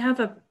 Do you have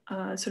a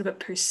sort of a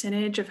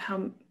percentage of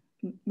how,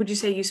 would you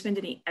say you spend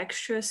any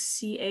extra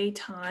CA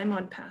time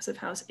on passive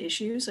house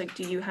issues? Like,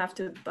 do you have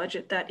to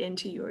budget that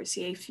into your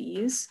CA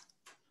fees?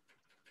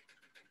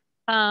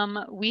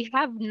 We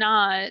have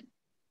not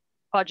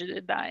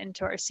budgeted that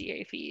into our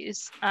CA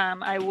fees.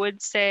 I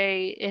would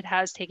say it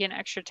has taken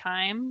extra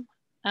time.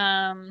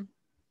 I'm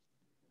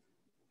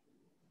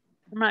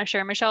not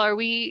sure. Michelle, are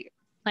we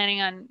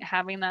planning on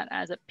having that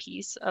as a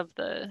piece of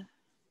the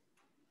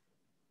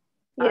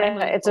Yeah,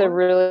 it's a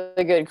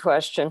really good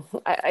question.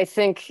 I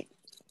think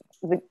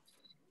it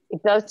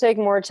does take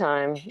more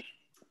time,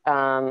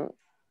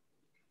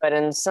 but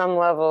in some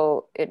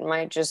level, it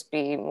might just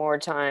be more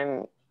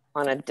time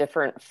on a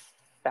different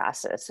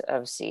facet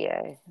of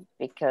CA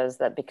because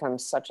that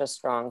becomes such a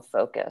strong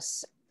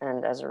focus.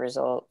 And as a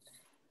result,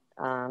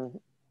 I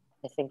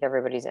think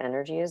everybody's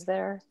energy is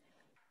there.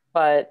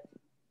 But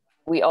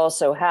we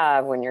also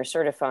have, when you're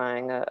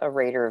certifying, a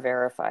rater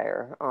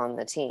verifier on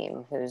the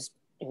team whose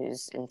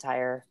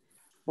entire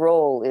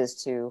role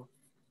is to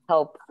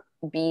help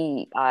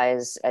be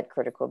eyes at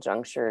critical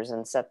junctures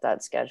and set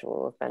that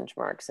schedule of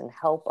benchmarks and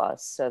help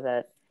us so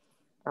that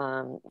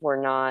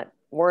we're not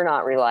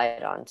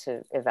relied on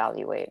to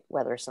evaluate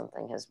whether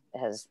something has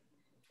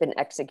been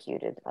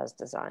executed as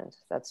designed.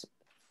 That's,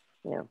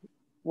 you know,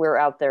 we're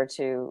out there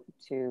to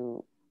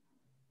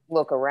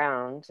look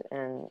around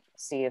and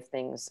see if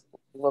things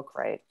look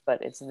right,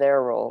 but it's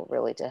their role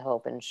really to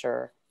help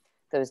ensure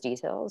those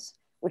details,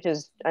 which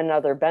is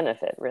another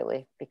benefit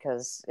really,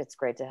 because it's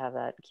great to have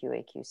that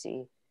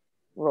QA/QC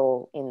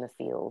role in the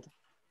field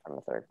from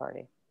a third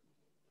party.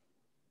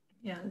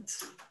 Yeah,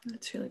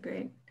 that's really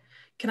great.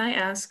 Can I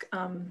ask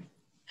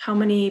how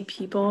many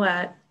people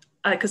at,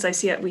 because I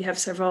see we have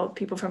several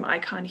people from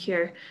ICON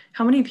here,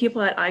 how many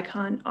people at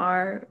ICON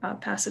are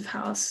passive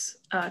house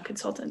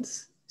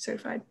consultants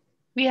certified?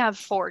 We have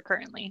 4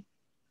 currently.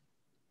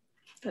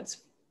 That's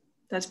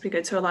pretty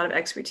good. So a lot of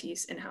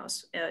expertise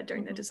in-house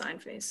during the design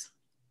phase.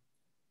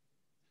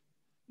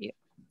 Yeah.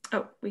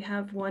 Oh, we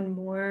have one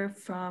more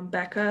from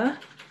Becca.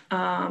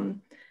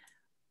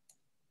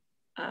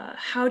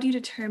 How do you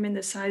determine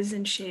the sizes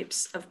and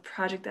shapes of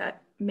project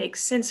that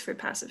makes sense for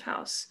passive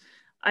house?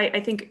 I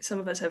think some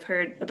of us have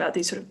heard about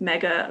these sort of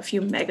a few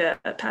mega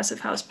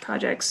passive house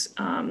projects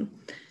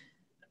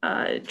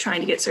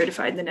trying to get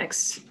certified in the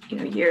next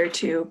year or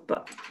two,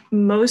 but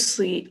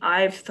mostly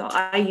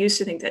I used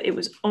to think that it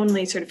was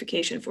only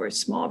certification for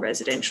small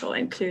residential,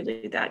 and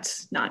clearly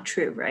that's not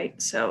true, right?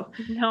 So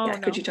no.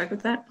 Could you talk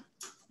about that?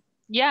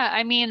 Yeah,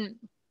 I mean,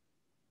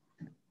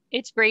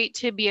 it's great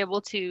to be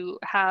able to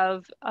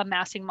have a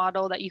massing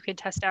model that you can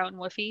test out in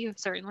WFI,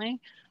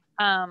 certainly.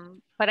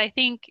 But I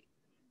think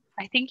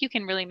you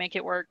can really make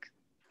it work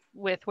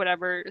with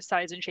whatever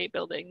size and shape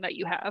building that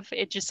you have.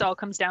 It just all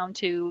comes down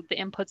to the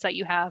inputs that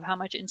you have, how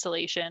much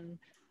insulation,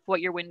 what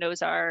your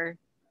windows are,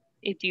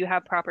 if you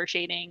have proper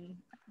shading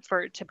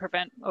to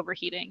prevent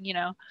overheating.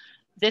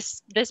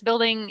 This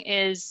building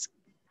is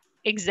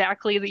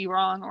exactly the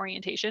wrong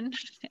orientation,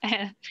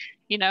 and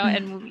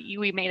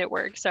we made it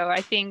work. So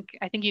I think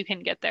you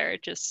can get there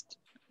just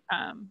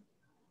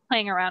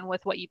playing around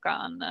with what you've got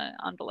on the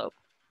envelope.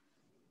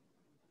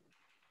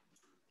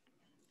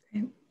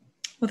 Okay.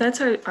 Well,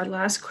 that's our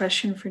last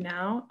question for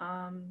now.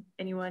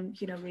 Anyone,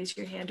 raise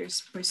your hand or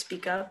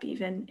speak up,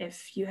 even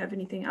if you have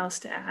anything else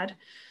to add.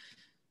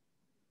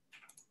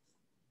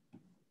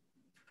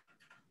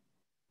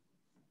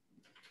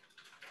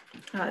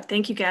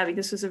 Thank you, Gabby.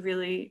 This was a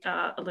really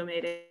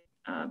illuminating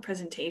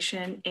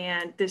presentation,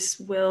 and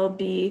this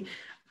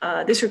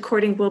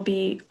recording will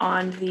be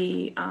on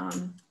the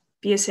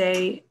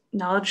BSA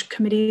Knowledge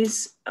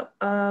Committee's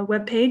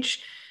webpage.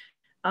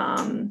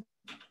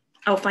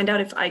 I'll find out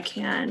if I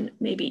can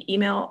maybe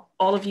email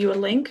all of you a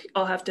link.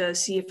 I'll have to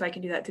see if I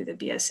can do that through the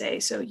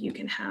BSA so you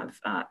can have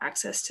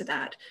access to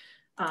that.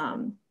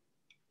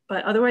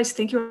 But otherwise,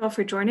 thank you all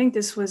for joining.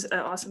 This was an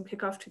awesome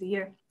kickoff to the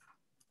year.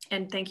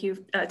 And thank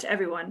you to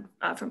everyone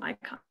from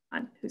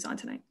ICON who's on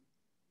tonight.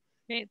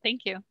 Great,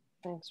 thank you.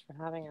 Thanks for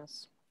having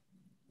us.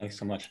 Thanks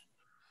so much.